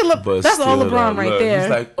look. That's all LeBron right there.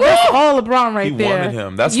 Like, that's all LeBron right there. He wanted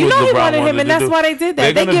him. That's what LeBron wanted him, and that's why they did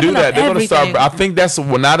that. They're going to do that. They're going to start. I think that's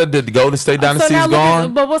now that the Golden State dynasty is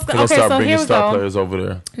gone. But what's okay? So here we go. Players over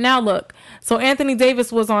there. Now look. So Anthony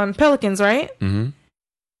Davis was on Pelicans, right? Mm-hmm.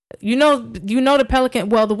 You know the Pelican.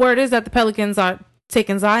 Well, the word is that the Pelicans are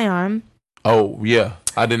taking Zion. Oh yeah.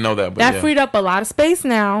 I didn't know that, but that freed up a lot of space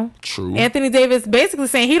now. True. Anthony Davis basically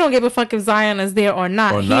saying he don't give a fuck if Zion is there or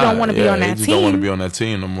not. He don't want to be on that team. He don't want to be on that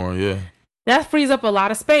team no more. Yeah. That frees up a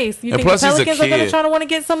lot of space. You think the Pelicans are going to try to want to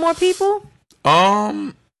get some more people?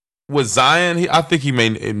 With Zion, I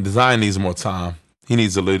think Zion needs more time. He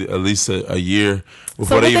needs at least a year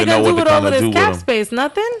before they even know what they're going to do with him. Cap space,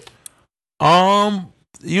 nothing.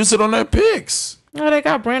 Use it on their picks. Oh, they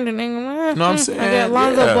got Brandon Ingram. You know what I'm saying? They got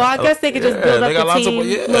Lonzo Ball. I guess they could just build up the team.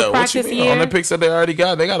 Little practice year. On the picks that they already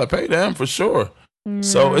got, they got to pay them for sure.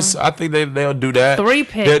 So I think they'll do that. 3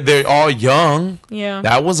 picks. They're all young. Yeah.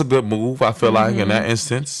 That was a good move, I feel like, in that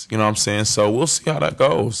instance. You know what I'm saying? So we'll see how that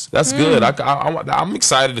goes. That's good. I'm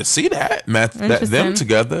excited to see that, them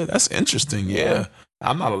together. That's interesting. Yeah.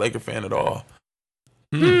 I'm not a Laker fan at all.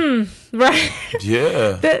 Right.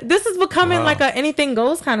 Yeah. This is becoming like a anything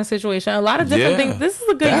goes kind of situation. A lot of different things. This is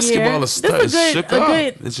a good basketball year. This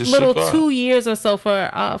is a good little 2 years or so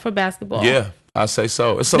for basketball. Yeah. I say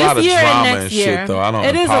so. It's a lot of drama and shit, though. I don't.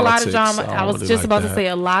 It is a lot of drama. I was just about to say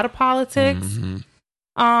a lot of politics.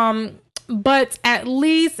 But at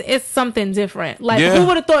least it's something different. Like, who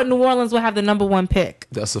would have thought New Orleans would have the number 1 pick?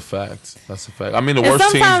 That's a fact. I mean, the worst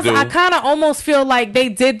teams do. Sometimes I kind of almost feel like they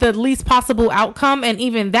did the least possible outcome, and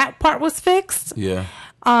even that part was fixed. Yeah.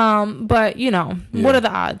 But what are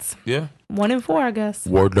the odds? Yeah. 1 in 4, I guess.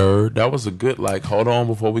 Word. That was a good. Hold on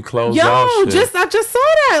before we close. Yo, I just saw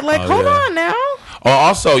that. Hold on now. Oh,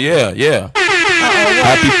 also, yeah.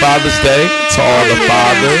 Happy Father's Day to all the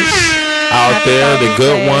fathers out there, the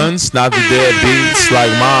good ones, not the deadbeats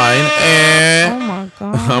like mine. And oh my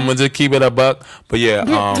God, I'm gonna just keep it a buck. But yeah,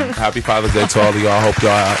 happy Father's Day to all of y'all. Hope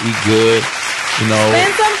y'all eat good. You know,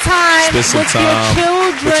 spend some time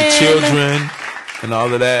with your children and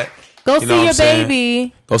all of that. Go see your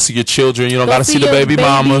baby. Go see your children. You don't gotta see the baby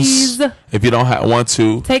mamas if you don't want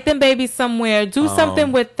to. Take them babies somewhere. Do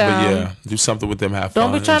something with them. But yeah, do something with them. Have fun.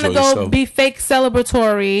 Don't be trying to go yourself. Be fake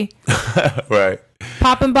celebratory. Right.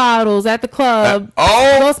 Popping bottles at the club.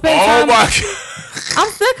 Go spend time. My God.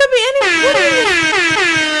 That could be anybody.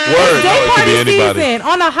 Word. Day it could be anybody. Season.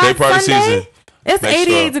 On a hot Sunday. Season. It's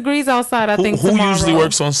 88 degrees outside, I think, tomorrow. Who usually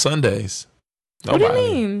works on Sundays? Nobody. What do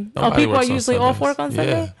you mean? People are usually off work on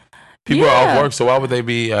Sunday? Yeah. People are off work, so why would they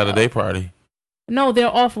be at a day party? No, they're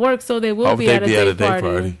off work, so they will be at a day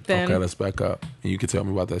party. Okay, let's back up. And you can tell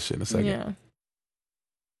me about that shit in a second. Yeah.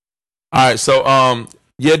 All right, so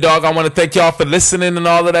yeah, dog, I want to thank y'all for listening and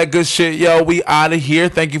all of that good shit. Yo, we out of here.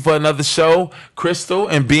 Thank you for another show, Crystal,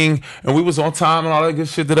 and we was on time and all that good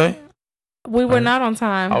shit today. We were not on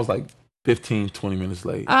time. I was like 15, 20 minutes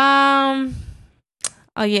late. Oh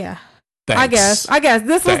yeah. Thanks. I guess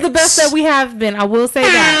this was the best that we have been. I will say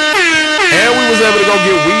that. And we was able to go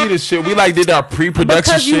get weed and shit. We did our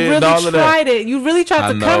pre-production shit and all of that. You really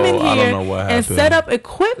tried to come in here and set up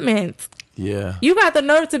equipment. Yeah. You got the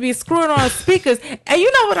nerve to be screwing on speakers. And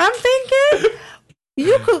you know what I'm thinking?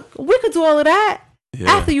 We could do all of that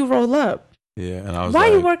after you roll up. Yeah, and I was why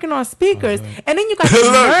are you working on speakers? And then you got the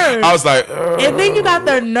nerve. I was like, and then you got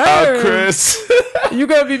the nerve. Chris. You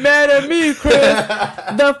gonna be mad at me, Chris.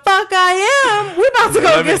 The fuck I am. We about to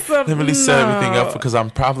go get some. Let me set everything up because I'm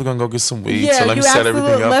probably gonna go get some weed. Yeah, so let me set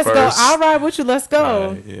everything up let's first. Go. I'll ride with you. Let's go.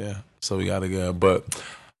 Right, yeah. So we gotta go. But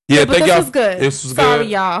yeah, thank this y'all. Was good. This was Sorry,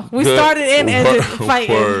 good. y'all. We started and ended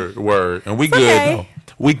fighting. Word. And we good though.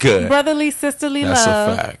 We good. Brotherly, sisterly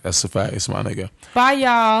love. That's a fact. It's my nigga. Bye,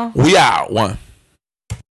 y'all. We out. One.